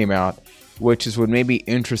this came out, which is what made me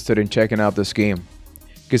interested in checking out this game.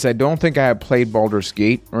 Because I don't think I had played Baldur's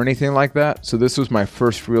Gate or anything like that, so this was my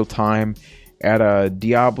first real time at a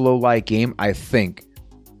Diablo-like game, I think.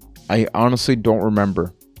 I honestly don't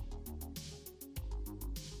remember.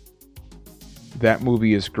 That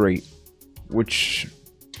movie is great. Which...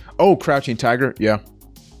 Oh, Crouching Tiger, yeah.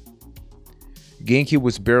 GameCube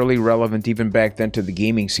was barely relevant even back then to the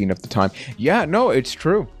gaming scene of the time. Yeah, no, it's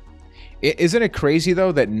true. Isn't it crazy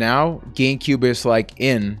though that now GameCube is like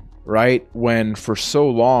in, right? When for so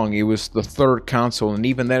long it was the third console, and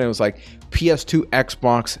even then it was like PS2,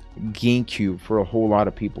 Xbox, GameCube for a whole lot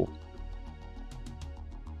of people.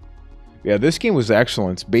 Yeah, this game was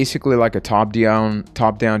excellent. It's basically like a top-down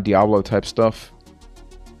Diablo type stuff.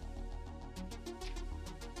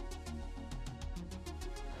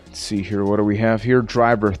 Let's see here, what do we have here?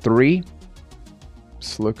 Driver 3.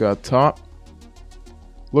 Let's look up top.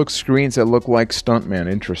 Look, screens that look like Stuntman.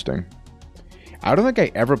 Interesting. I don't think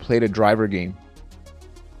I ever played a Driver game.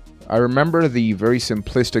 I remember the very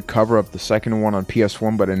simplistic cover of the second one on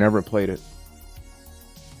PS1, but I never played it.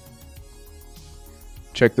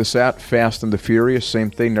 Check this out. Fast and the Furious,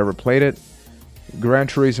 same thing, never played it. Gran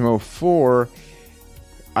Turismo 4,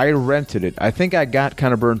 I rented it. I think I got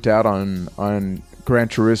kind of burnt out on Gran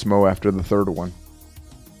Turismo after the third one.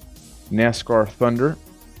 NASCAR Thunder.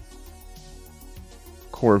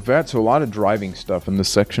 Corvette, so a lot of driving stuff in this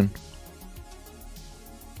section.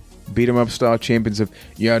 Beat 'em up style champions of...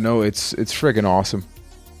 Yeah, no, it's friggin' awesome.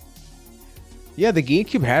 Yeah, the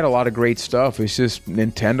GameCube had a lot of great stuff. It's just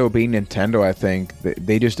Nintendo being Nintendo, I think.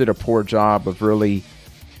 They just did a poor job of really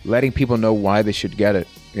letting people know why they should get it,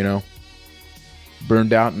 you know?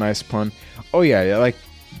 Burned out, nice pun. Oh yeah, like,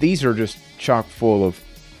 these are just chock full of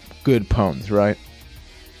good puns, right?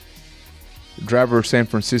 Driver of San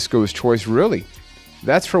Francisco's Choice, really?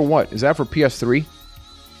 That's for what? Is that for PS3?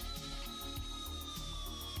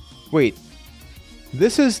 Wait,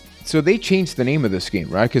 this is... So they changed the name of this game,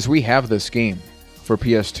 right? Because we have this game for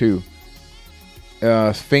PS2.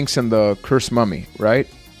 Sphinx and the Cursed Mummy, right?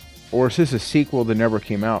 Or is this a sequel that never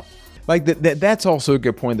came out? Like, that's also a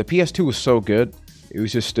good point. The PS2 was so good. It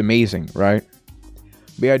was just amazing, right?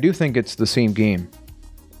 But yeah, I do think it's the same game.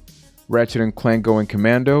 Ratchet and Clank Going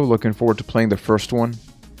Commando. Looking forward to playing the first one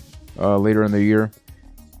later in the year.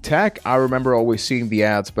 Tech, I remember always seeing the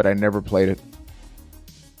ads, but I never played it.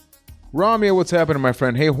 Ramia, what's happening, my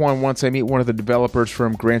friend? Hey, Juan, once I meet one of the developers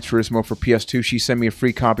from Gran Turismo for PS2, she sent me a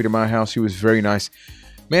free copy to my house. She was very nice.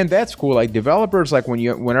 Man, that's cool. Like, developers, like,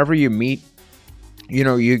 whenever you meet, you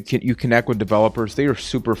know, you connect with developers, they are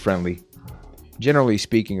super friendly. Generally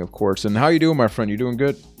speaking, of course. And how you doing, my friend? You doing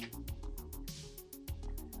good?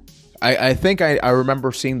 I think I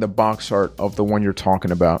remember seeing the box art of the one you're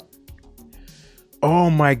talking about. Oh,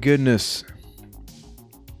 my goodness.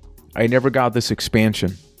 I never got this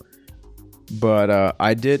expansion. But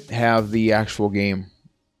I did have the actual game,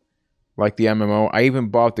 like the MMO. I even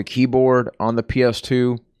bought the keyboard on the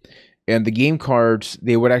PS2, and the game cards,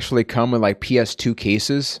 they would actually come in like PS2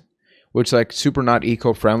 cases, which like super not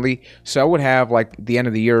eco-friendly. So I would have like at the end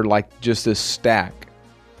of the year like just this stack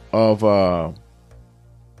of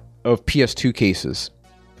PS2 cases.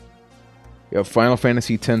 Yeah, Final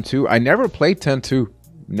Fantasy X-2. I never played X-2.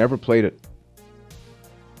 Never played it.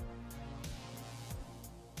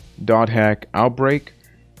 Dot Hack Outbreak.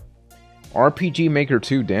 RPG Maker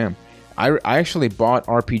 2, damn. I actually bought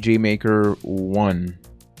RPG Maker 1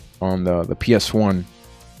 on the PS1,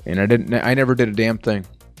 and I never did a damn thing.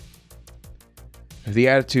 The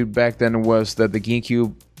attitude back then was that the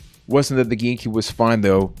GameCube wasn't that the GameCube was fine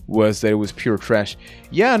though, was that it was pure trash.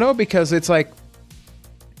 Yeah, no, because it's like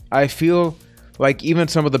I feel like even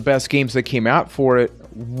some of the best games that came out for it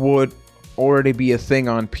would already be a thing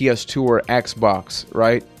on PS2 or Xbox,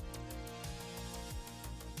 right?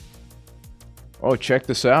 Oh, check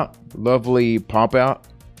this out. Lovely pop-out.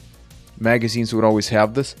 Magazines would always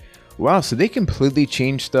have this. Wow, so they completely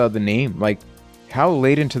changed the name. Like, how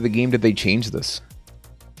late into the game did they change this?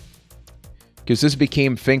 Because this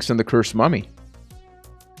became Sphinx and the Cursed Mummy.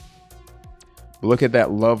 Look at that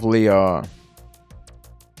lovely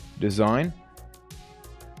design.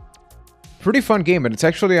 Pretty fun game, and it's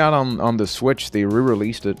actually out on the Switch. They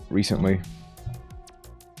re-released it recently.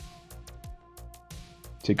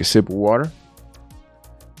 Take a sip of water.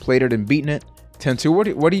 Played it and beaten it.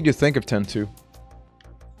 X-2. What did you think of X-2?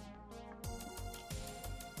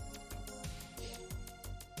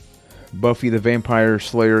 Buffy the Vampire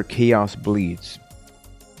Slayer Chaos Bleeds.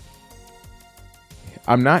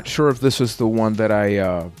 I'm not sure if this is the one that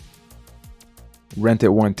I rented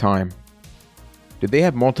one time. Did they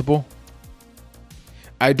have multiple?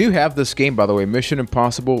 I do have this game, by the way. Mission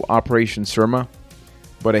Impossible Operation Surma.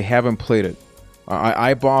 But I haven't played it.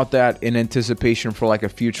 I bought that in anticipation for like a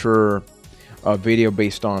future video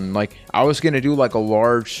based on, like, I was going to do like a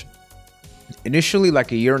large, initially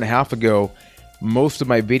like a year and a half ago, most of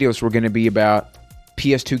my videos were going to be about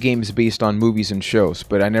PS2 games based on movies and shows,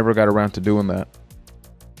 but I never got around to doing that.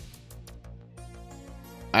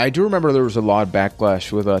 I do remember there was a lot of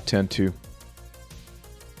backlash with X-2.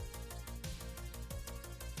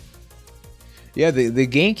 Yeah, the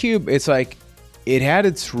GameCube, it's like it had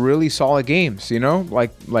its really solid games, you know,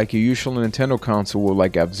 like your usual Nintendo console with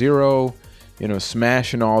like F-Zero, you know,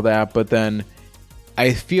 Smash and all that. But then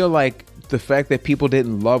I feel like the fact that people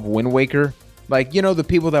didn't love Wind Waker, like, you know, the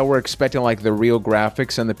people that were expecting like the real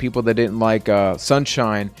graphics and the people that didn't like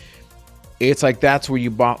Sunshine, it's like that's where you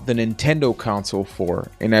bought the Nintendo console for.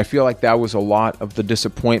 And I feel like that was a lot of the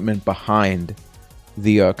disappointment behind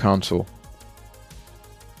the console.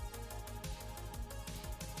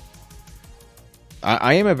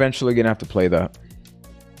 I am eventually going to have to play that.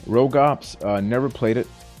 Rogue Ops, never played it.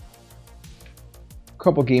 A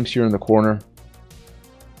couple games here in the corner.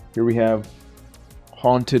 Here we have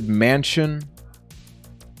Haunted Mansion,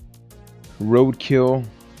 Roadkill.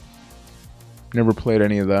 Never played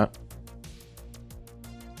any of that.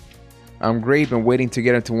 I'm great. Been waiting to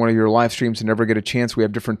get into one of your live streams and never get a chance. We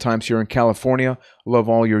have different times here in California. Love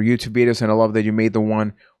all your YouTube videos, and I love that you made the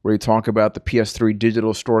one where you talk about the PS3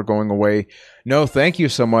 digital store going away. No, thank you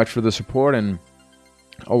so much for the support, and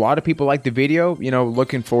a lot of people like the video. You know,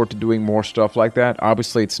 looking forward to doing more stuff like that.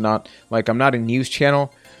 Obviously, it's not like I'm not a news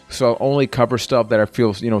channel, so I'll only cover stuff that I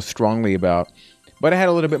feel, you know, strongly about. But I had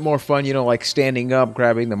a little bit more fun, you know, like standing up,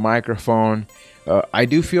 grabbing the microphone. I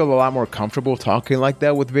do feel a lot more comfortable talking like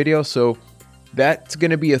that with video, so that's going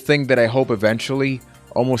to be a thing that I hope eventually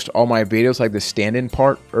almost all my videos, like the stand-in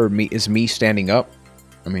part, is me standing up.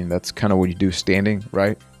 I mean, that's kind of what you do standing,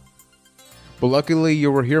 right? But luckily,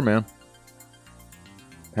 you were here, man.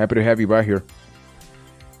 Happy to have you by here.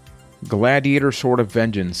 Gladiator Sword of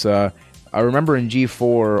Vengeance. I remember in G4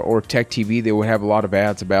 or Tech TV, they would have a lot of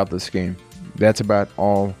ads about this game. That's about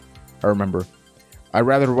all I remember. I'd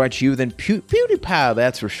rather watch you than PewDiePie,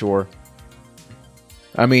 that's for sure.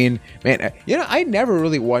 I mean, man, you know, I never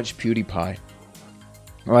really watched PewDiePie.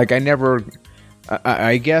 Like,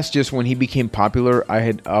 I guess just when he became popular, I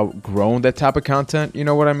had outgrown that type of content, you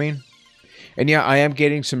know what I mean? And yeah, I am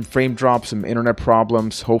getting some frame drops, some internet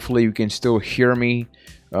problems. Hopefully you can still hear me.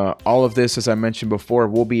 All of this, as I mentioned before,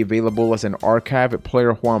 will be available as an archive at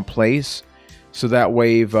PlayerJuan Plays. So that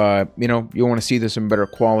way, if you know, you want to see this in better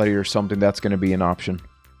quality or something, that's going to be an option.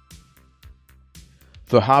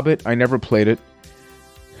 The Hobbit, I never played it.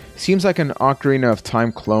 Seems like an Ocarina of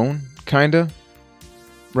Time clone, kinda,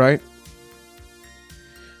 right?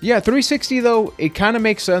 Yeah, 360 though, it kind of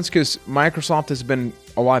makes sense because Microsoft has been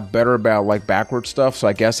a lot better about like backward stuff, so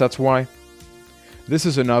I guess that's why. This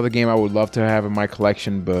is another game I would love to have in my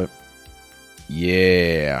collection, but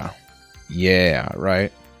yeah,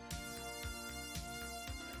 right.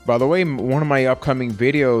 By the way, one of my upcoming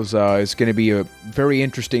videos is going to be a very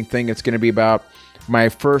interesting thing. It's going to be about my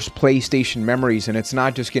first PlayStation memories, and it's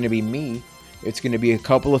not just going to be me. It's going to be a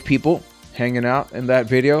couple of people hanging out in that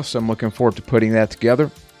video, so I'm looking forward to putting that together.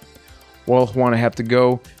 Well, Juan, I have to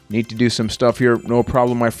go. Need to do some stuff here. No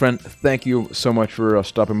problem, my friend. Thank you so much for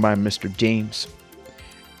stopping by, Mr. James.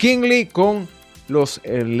 Kingly con los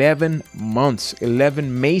 11 months,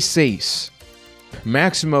 11 meses.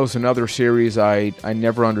 Maximo's another series I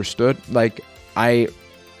never understood. Like, I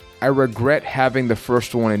regret having the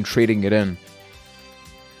first one and trading it in.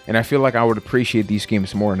 And I feel like I would appreciate these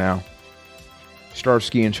games more now.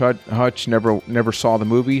 Starsky and Hutch, never saw the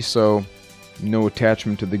movie, so no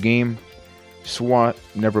attachment to the game. SWAT,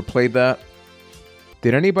 never played that.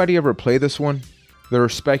 Did anybody ever play this one? They're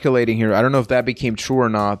speculating here. I don't know if that became true or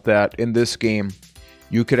not, that in this game,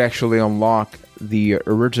 you could actually unlock the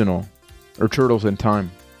original, or Turtles in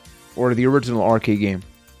Time, or the original arcade game.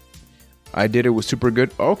 I did, it was super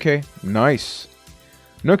good. Okay, nice.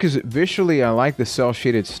 No, because visually I like the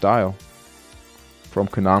cel-shaded style from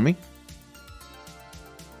Konami.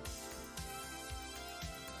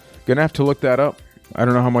 Gonna have to look that up. I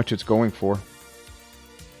don't know how much it's going for.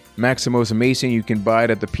 Maximo's amazing. You can buy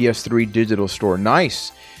it at the PS3 digital store.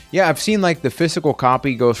 Nice. Yeah, I've seen like the physical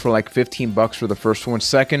copy goes for like 15 bucks for the first one.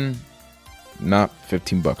 Second, not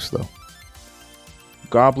 15 bucks though.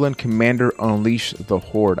 Goblin Commander Unleash the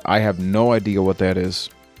Horde. I have no idea what that is.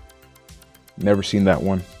 Never seen that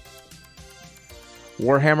one.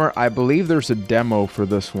 Warhammer, I believe there's a demo for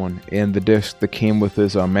this one in the disc that came with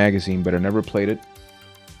this magazine, but I never played it.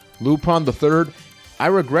 Lupin the Third. I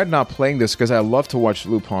regret not playing this because I love to watch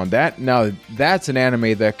Lupin. That's an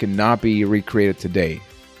anime that cannot be recreated today.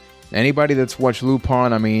 Anybody that's watched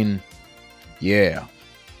Lupin, I mean, yeah.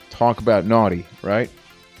 Talk about naughty, right?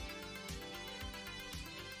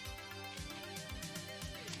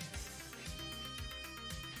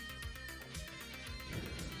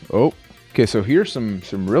 Oh, okay, so here's some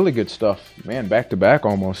really good stuff. Man, back to back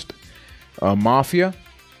almost. Mafia.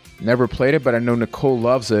 Never played it, but I know Nicole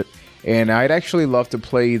loves it. And I'd actually love to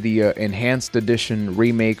play the enhanced edition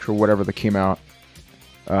remake or whatever that came out,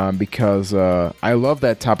 because I love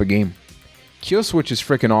that type of game. Kill Switch is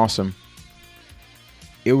freaking awesome.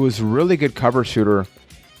 It was really good cover shooter,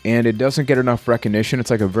 and it doesn't get enough recognition.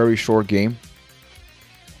 It's like a very short game.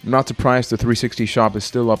 I'm not surprised the 360 shop is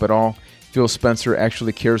still up at all. Phil Spencer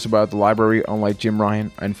actually cares about the library, unlike Jim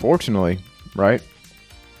Ryan, unfortunately, right?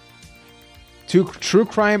 True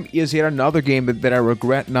Crime is yet another game that I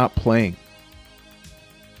regret not playing.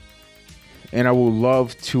 And I will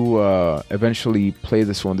love to eventually play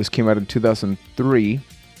this one. This came out in 2003.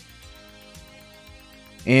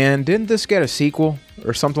 And didn't this get a sequel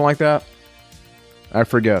or something like that? I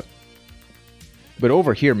forget. But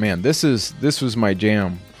over here, man, this was my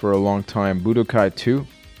jam for a long time. Budokai 2.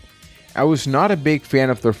 I was not a big fan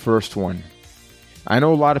of the first one. I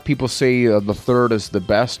know a lot of people say the third is the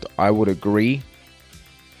best. I would agree.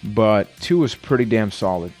 But 2 is pretty damn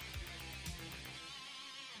solid.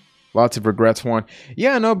 Lots of regrets, Juan.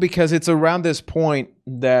 Yeah, no, because it's around this point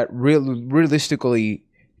that realistically,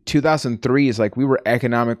 2003 is like we were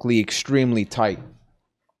economically extremely tight.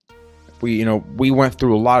 We went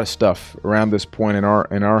through a lot of stuff around this point in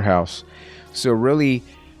our house. So really,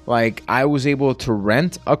 like, I was able to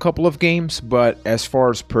rent a couple of games, but as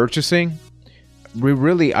far as purchasing,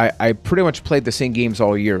 I pretty much played the same games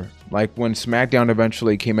all year. Like when SmackDown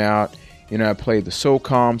eventually came out, I played the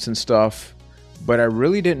SOCOMs and stuff, but I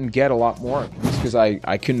really didn't get a lot more because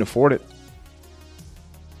I couldn't afford it.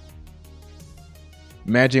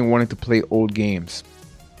 Imagine wanting to play old games,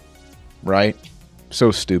 right?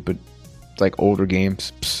 So stupid. It's like older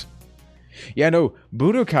games. Psst. Yeah, no,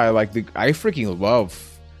 Budokai, I freaking love.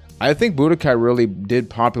 I think Budokai really did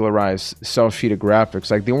popularize cel-shaded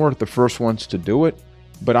graphics. Like, they weren't the first ones to do it,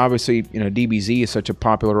 but obviously, DBZ is such a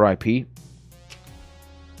popular IP.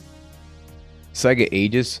 Sega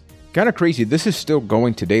Ages, kind of crazy. This is still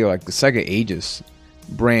going today. Like, the Sega Ages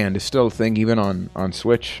brand is still a thing, even on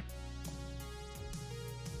Switch.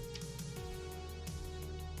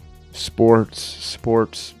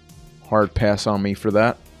 Sports, hard pass on me for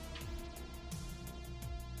that.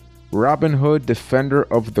 Robin Hood, Defender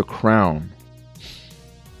of the Crown.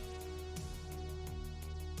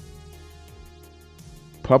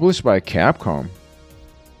 Published by Capcom.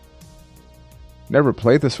 Never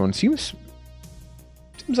played this one. Seems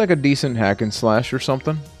like a decent hack and slash or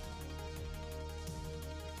something.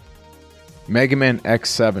 Mega Man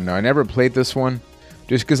X7. Now, I never played this one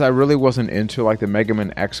just because I really wasn't into like the Mega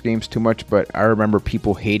Man X games too much, but I remember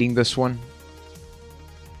people hating this one.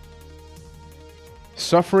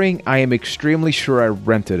 Suffering, I am extremely sure I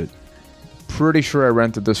rented it. Pretty sure I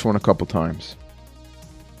rented this one a couple times.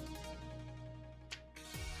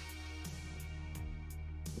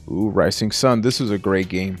 Ooh, Rising Sun. This is a great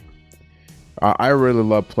game. I really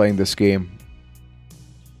love playing this game.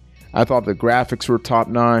 I thought the graphics were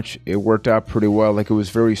top-notch. It worked out pretty well. Like, it was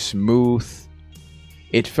very smooth.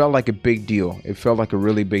 It felt like a big deal. It felt like a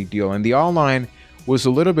really big deal. And the online was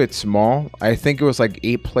a little bit small. I think it was like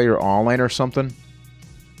 8-player online or something.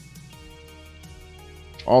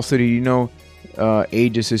 Also, do you know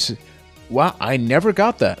Aegis is... Wow, I never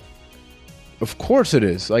got that. Of course it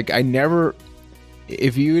is. Like, I never...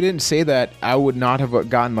 If you didn't say that, I would not have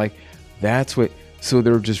gotten, like, that's what... So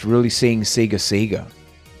they're just really saying Sega.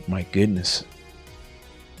 My goodness.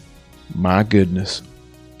 My goodness.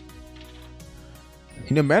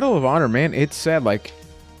 Medal of Honor, man, it's sad. Like,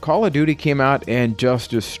 Call of Duty came out and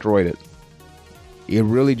just destroyed it. It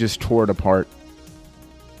really just tore it apart.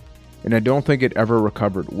 And I don't think it ever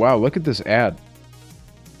recovered. Wow, look at this ad.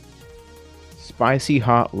 Spicy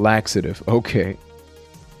hot laxative. Okay.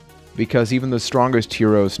 Because even the strongest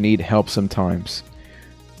heroes need help sometimes.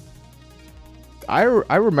 I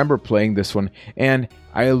remember playing this one, and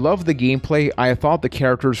I love the gameplay. I thought the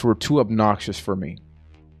characters were too obnoxious for me.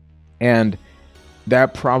 And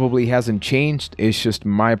that probably hasn't changed. It's just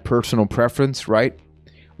my personal preference, right?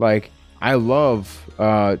 Like, I love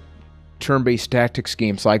turn-based tactics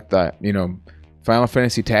games like that. Final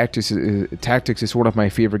Fantasy Tactics is one of my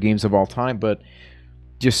favorite games of all time, but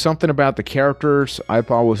just something about the characters I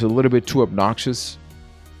thought was a little bit too obnoxious.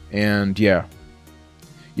 And yeah,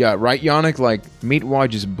 right, Yannick? Like, Meatwad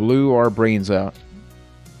just blew our brains out.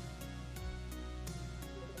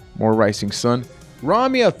 More Rising Sun.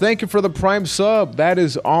 Ramya, thank you for the Prime sub. That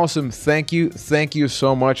is awesome. Thank you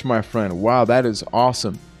so much, my friend. Wow, that is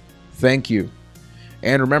awesome. Thank you.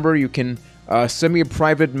 And remember, you can send me a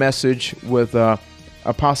private message with a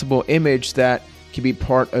possible image that can be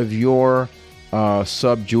part of your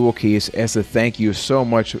sub jewel case as a thank you so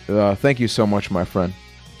much. Thank you so much, my friend.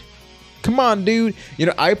 Come on, dude.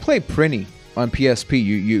 I play Prinny. on PSP.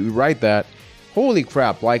 You write that. Holy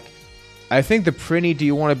crap, like, I think the Prinny Do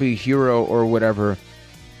You Want to Be a Hero or whatever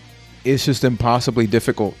is just impossibly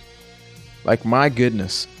difficult. Like, my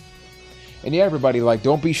goodness. And yeah, everybody, like,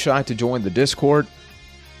 don't be shy to join the Discord.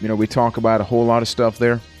 You know, we talk about a whole lot of stuff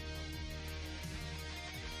there.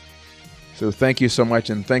 So thank you so much,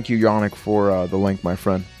 and thank you, Yannick, for the link, my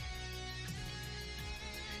friend.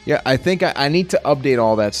 Yeah, I think I need to update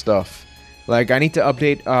all that stuff. Like, I need to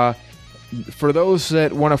update... for those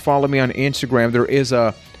that want to follow me on Instagram, there is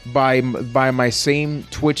a... By my same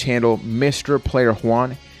Twitch handle, Mr.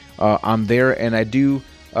 PlayerJuan. I'm there, and I do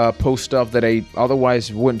post stuff that I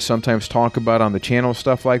otherwise wouldn't sometimes talk about on the channel,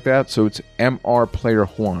 stuff like that. So it's MR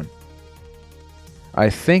PlayerJuan. I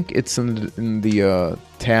think it's in the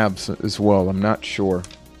tabs as well. I'm not sure.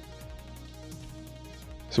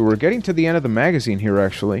 So we're getting to the end of the magazine here,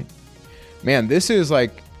 actually. Man, this is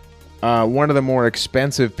like one of the more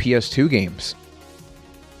expensive PS2 games.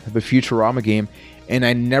 The Futurama game. And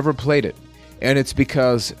I never played it. And it's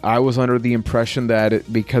because I was under the impression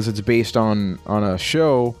that because it's based on a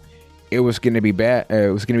show, it was going to be bad.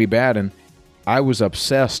 And I was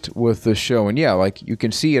obsessed with the show. And yeah, like you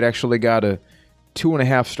can see, it actually got a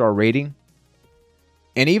 2.5-star rating.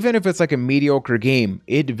 And even if it's like a mediocre game,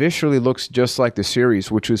 it visually looks just like the series,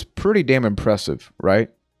 which is pretty damn impressive, right?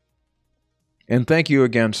 And thank you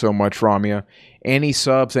again so much, Ramya. Any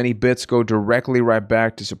subs, any bits go directly right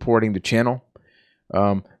back to supporting the channel.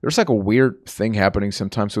 There's like a weird thing happening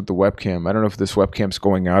sometimes with the webcam. I don't know if this webcam's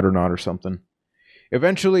going out or not or something.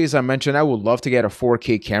 Eventually, as I mentioned, I would love to get a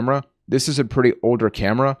 4K camera. This is a pretty older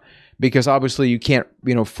camera because obviously you can't,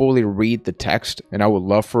 fully read the text. And I would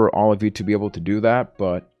love for all of you to be able to do that.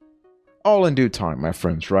 But all in due time, my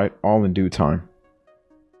friends, right? All in due time.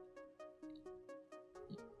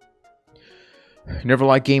 Never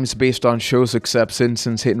like games based on shows except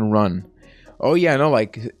Simpsons Hit and Run. Oh yeah, no,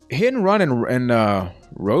 like Hit and Run and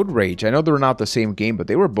Road Rage. I know they're not the same game, but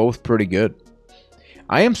they were both pretty good.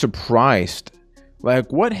 I am surprised.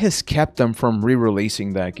 Like, what has kept them from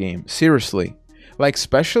re-releasing that game? Seriously. Like,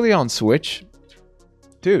 especially on Switch.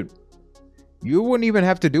 Dude, you wouldn't even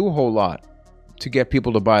have to do a whole lot to get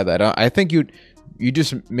people to buy that. I think you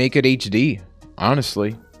just make it HD,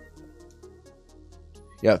 honestly.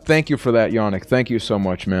 Yeah, thank you for that, Yannick. Thank you so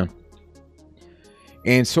much, man.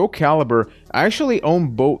 And Soul Calibur, I actually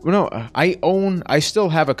own both. No, I still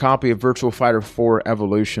have a copy of Virtua Fighter 4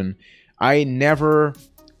 Evolution. I never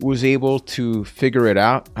was able to figure it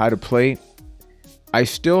out, how to play. I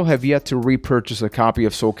still have yet to repurchase a copy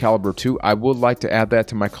of Soul Calibur 2. I would like to add that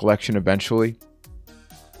to my collection eventually.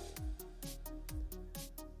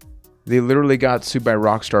 They literally got sued by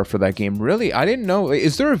Rockstar for that game. Really? I didn't know.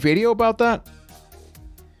 Is there a video about that?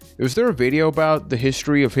 Is there a video about the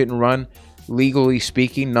history of Hit and Run? Legally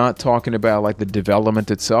speaking, not talking about like the development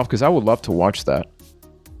itself, because I would love to watch that.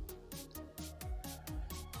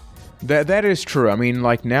 That is true. I mean,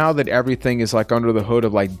 like now that everything is like under the hood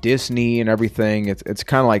of like Disney and everything, it's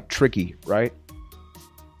kind of like tricky, right?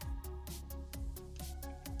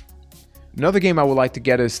 Another game I would like to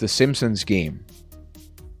get is the Simpsons game.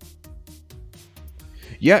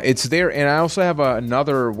 Yeah, it's there, and I also have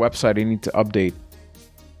another website I need to update.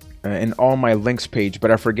 In all my links page,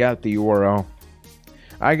 but I forgot the URL.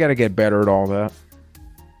 I gotta get better at all that.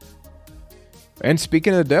 And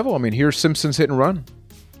speaking of the devil, I mean, here's Simpsons Hit and Run.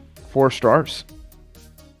 4 stars.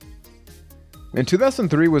 And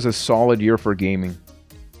 2003 was a solid year for gaming.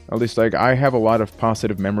 At least, like, I have a lot of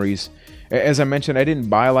positive memories. As I mentioned, I didn't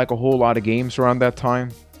buy, like, a whole lot of games around that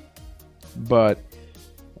time. But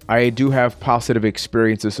I do have positive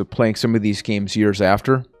experiences of playing some of these games years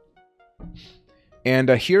after. And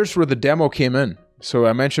here's where the demo came in. So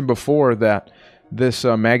I mentioned before that this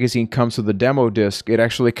magazine comes with a demo disc. It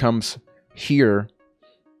actually comes here.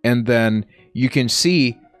 And then you can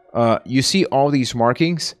see, you see all these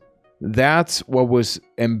markings. That's what was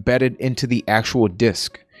embedded into the actual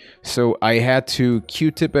disc. So I had to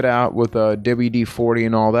Q-tip it out with a WD-40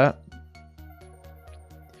 and all that.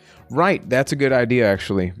 Right, that's a good idea,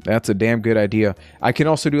 actually. That's a damn good idea. I can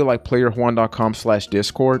also do like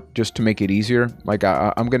playerjuan.com/discord just to make it easier. Like,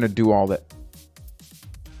 I'm going to do all that.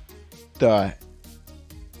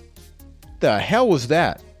 The hell was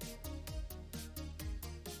that?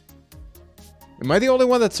 Am I the only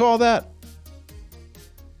one that saw that?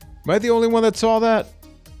 Am I the only one that saw that?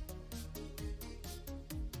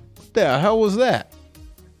 What the hell was that?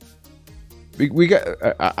 We got...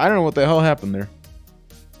 I don't know what the hell happened there.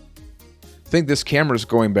 I think this camera's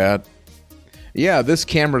going bad. Yeah, this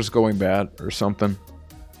camera's going bad or something.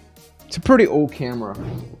 It's a pretty old camera.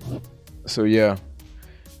 So yeah.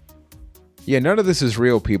 Yeah, none of this is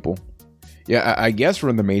real, people. Yeah, I guess we're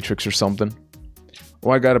in the Matrix or something. Oh,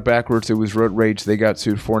 I got it backwards. It was Road Rage they got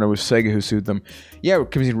sued for, and it was Sega who sued them. Yeah,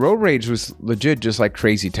 because Road Rage was legit just like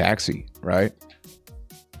Crazy Taxi, right?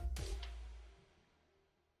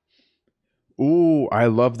 Ooh, I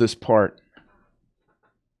love this part.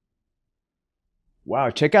 Wow,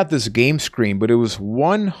 check out this game screen, but it was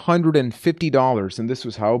 $150, and this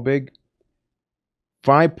was how big?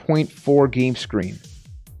 5.4 game screen.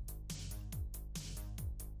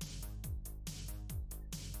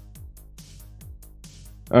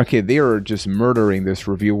 Okay, they are just murdering this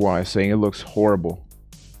review-wise, saying it looks horrible.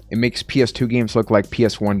 It makes PS2 games look like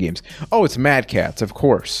PS1 games. Oh, it's Mad Catz, of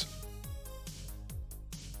course.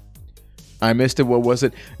 I missed it. What was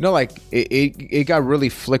it? No, like, it got really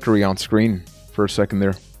flickery on screen for a second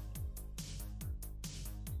there.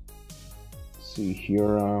 Let's see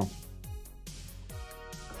here.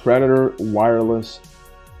 Predator Wireless.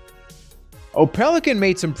 Oh, Pelican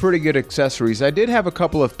made some pretty good accessories. I did have a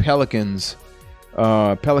couple of Pelican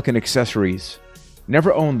accessories.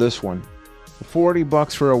 Never owned this one.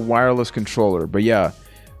 $40 for a wireless controller. But yeah,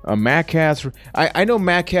 Mad Catz. I know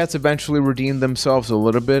Mad Catz eventually redeemed themselves a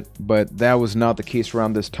little bit, but that was not the case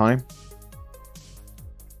around this time.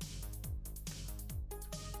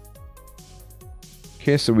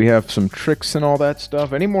 Okay, so we have some tricks and all that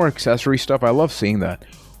stuff. Any more accessory stuff? I love seeing that.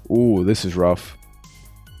 Ooh, this is rough.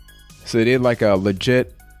 So they did like a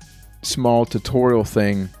legit small tutorial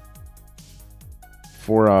thing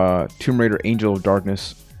for Tomb Raider Angel of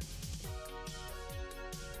Darkness.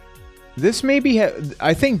 This maybe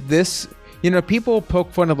I think this, you know, people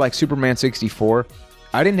poke fun of like Superman 64.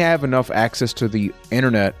 I didn't have enough access to the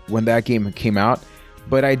internet when that game came out,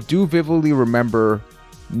 but I do vividly remember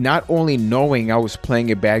not only knowing I was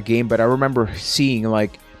playing a bad game, but I remember seeing,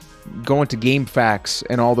 like, going to GameFAQs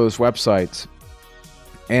and all those websites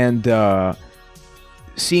and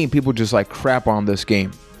seeing people just like crap on this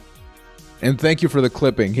game. And thank you for the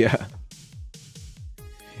clipping, yeah.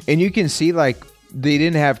 And you can see, like, they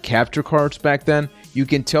didn't have capture cards back then. You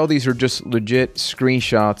can tell these are just legit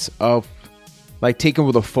screenshots of, like, taken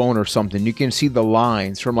with a phone or something. You can see the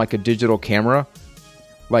lines from, like, a digital camera.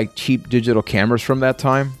 Like, cheap digital cameras from that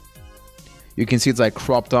time. You can see it's, like,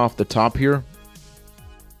 cropped off the top here.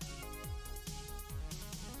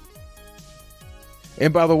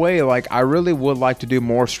 And by the way, like, I really would like to do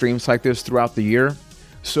more streams like this throughout the year.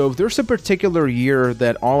 So if there's a particular year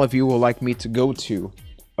that all of you would like me to go to,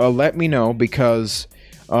 let me know, because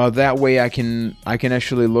that way I can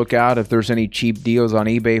actually look out if there's any cheap deals on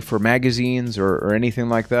eBay for magazines or anything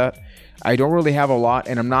like that. I don't really have a lot,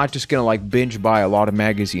 and I'm not just gonna like binge buy a lot of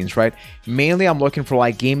magazines, right? Mainly I'm looking for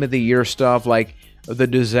like game of the year stuff, like the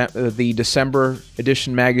December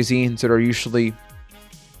edition magazines that are usually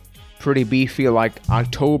pretty beefy, like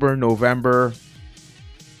October, November.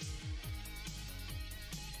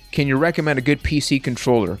 Can you recommend a good PC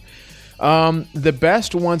controller? The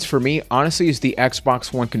best ones for me, honestly, is the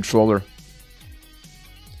Xbox One controller.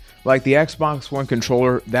 Like the Xbox One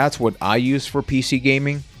controller, that's what I use for PC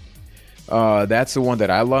gaming. That's the one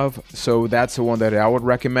that I love. So that's the one that I would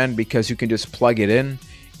recommend, because you can just plug it in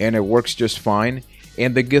and it works just fine.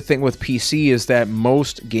 And the good thing with PC is that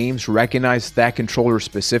most games recognize that controller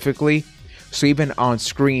specifically. So even on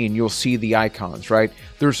screen, you'll see the icons, right?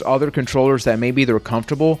 There's other controllers that maybe they're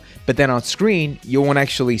comfortable, but then on screen, you won't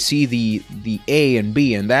actually see the A and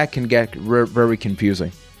B, and that can get very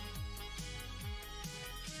confusing.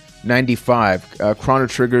 95, Chrono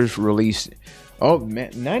Trigger's release. Oh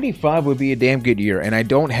man, 95 would be a damn good year, and I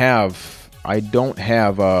don't have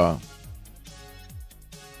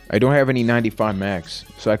any 95 Max,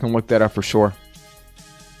 so I can look that up for sure.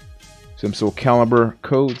 Some Soul Calibur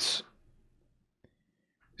codes.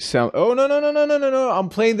 Sound. Oh no! I'm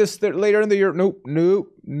playing this later in the year. Nope.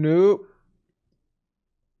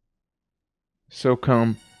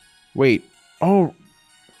 SOCOM. Wait. Oh,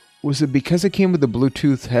 was it because it came with the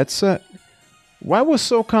Bluetooth headset? Why was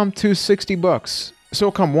SOCOM 2 $60?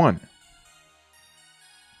 SOCOM 1.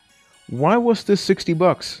 Why was this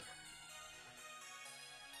 $60?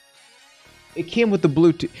 It came with the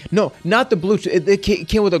Bluetooth. No, not the Bluetooth. It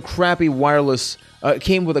came with a crappy wireless. It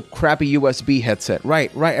came with a crappy USB headset.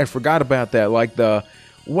 Right. I forgot about that. Like the...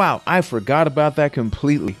 Wow, I forgot about that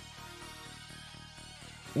completely.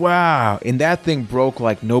 Wow, and that thing broke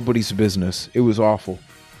like nobody's business. It was awful.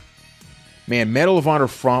 Man, Medal of Honor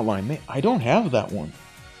Frontline. Man, I don't have that one.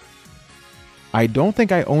 I don't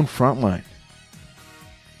think I own Frontline.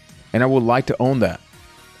 And I would like to own that.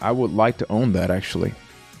 I would like to own that, actually.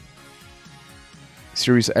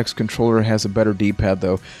 Series X controller has a better D-pad,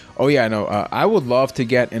 though. Oh, yeah, no. I would love to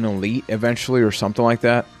get an Elite eventually or something like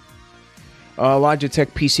that.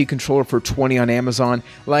 Logitech PC controller for $20 on Amazon.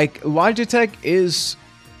 Like, Logitech is,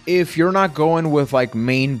 if you're not going with like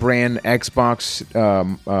main brand Xbox,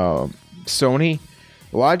 Sony,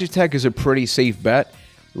 Logitech is a pretty safe bet.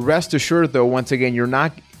 Rest assured, though, once again,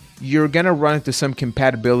 you're gonna run into some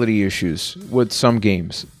compatibility issues with some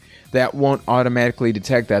games that won't automatically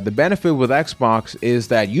detect that. The benefit with Xbox is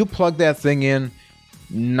that you plug that thing in,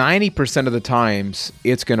 90% of the times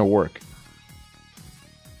it's gonna work.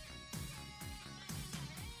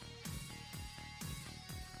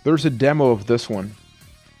 There's a demo of this one.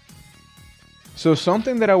 So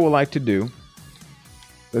something that I would like to do,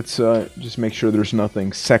 let's just make sure there's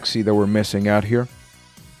nothing sexy that we're missing out here.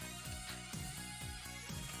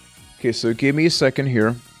 Okay, so give me a second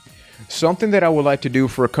here. Something that I would like to do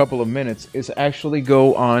for a couple of minutes is actually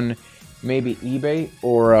go on maybe eBay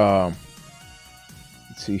or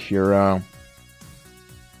let's see here.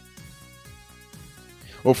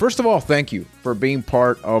 Well, first of all, thank you for being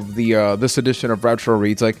part of the this edition of Retro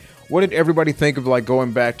Reads. Like, what did everybody think of like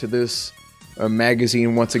going back to this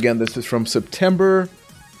magazine? Once again, this is from September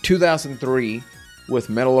 2003 with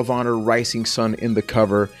Medal of Honor Rising Sun in the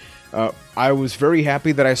cover. I was very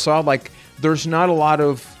happy that I saw like there's not a lot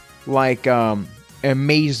of like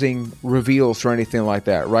amazing reveals or anything like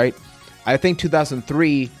that, right? I think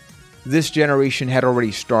 2003, this generation had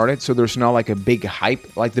already started, so there's not like a big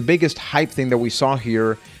hype. Like the biggest hype thing that we saw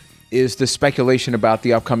here is the speculation about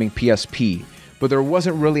the upcoming PSP, but there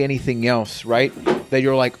wasn't really anything else, right? That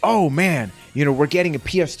you're like, oh man, you know, we're getting a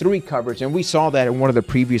PS3 coverage, and we saw that in one of the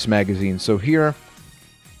previous magazines. So here,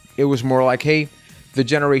 it was more like, hey, the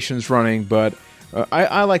generation's running, but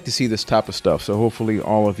I like to see this type of stuff, so hopefully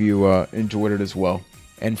all of you enjoyed it as well.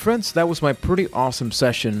 And friends, that was my pretty awesome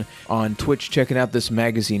session on Twitch checking out this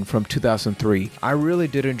magazine from 2003. I really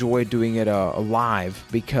did enjoy doing it live,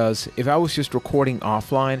 because if I was just recording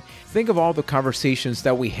offline, think of all the conversations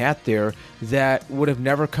that we had there that would have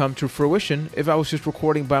never come to fruition if I was just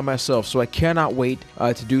recording by myself. So I cannot wait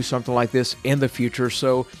to do something like this in the future.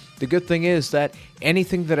 So the good thing is that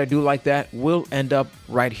anything that I do like that will end up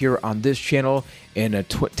right here on this channel in a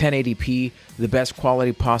 1080p, the best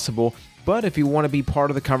quality possible. But if you want to be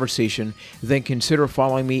part of the conversation, then consider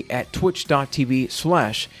following me at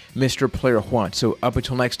twitch.tv/MrPlayerJuan. So up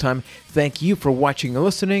until next time, thank you for watching and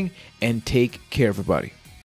listening, and take care, everybody.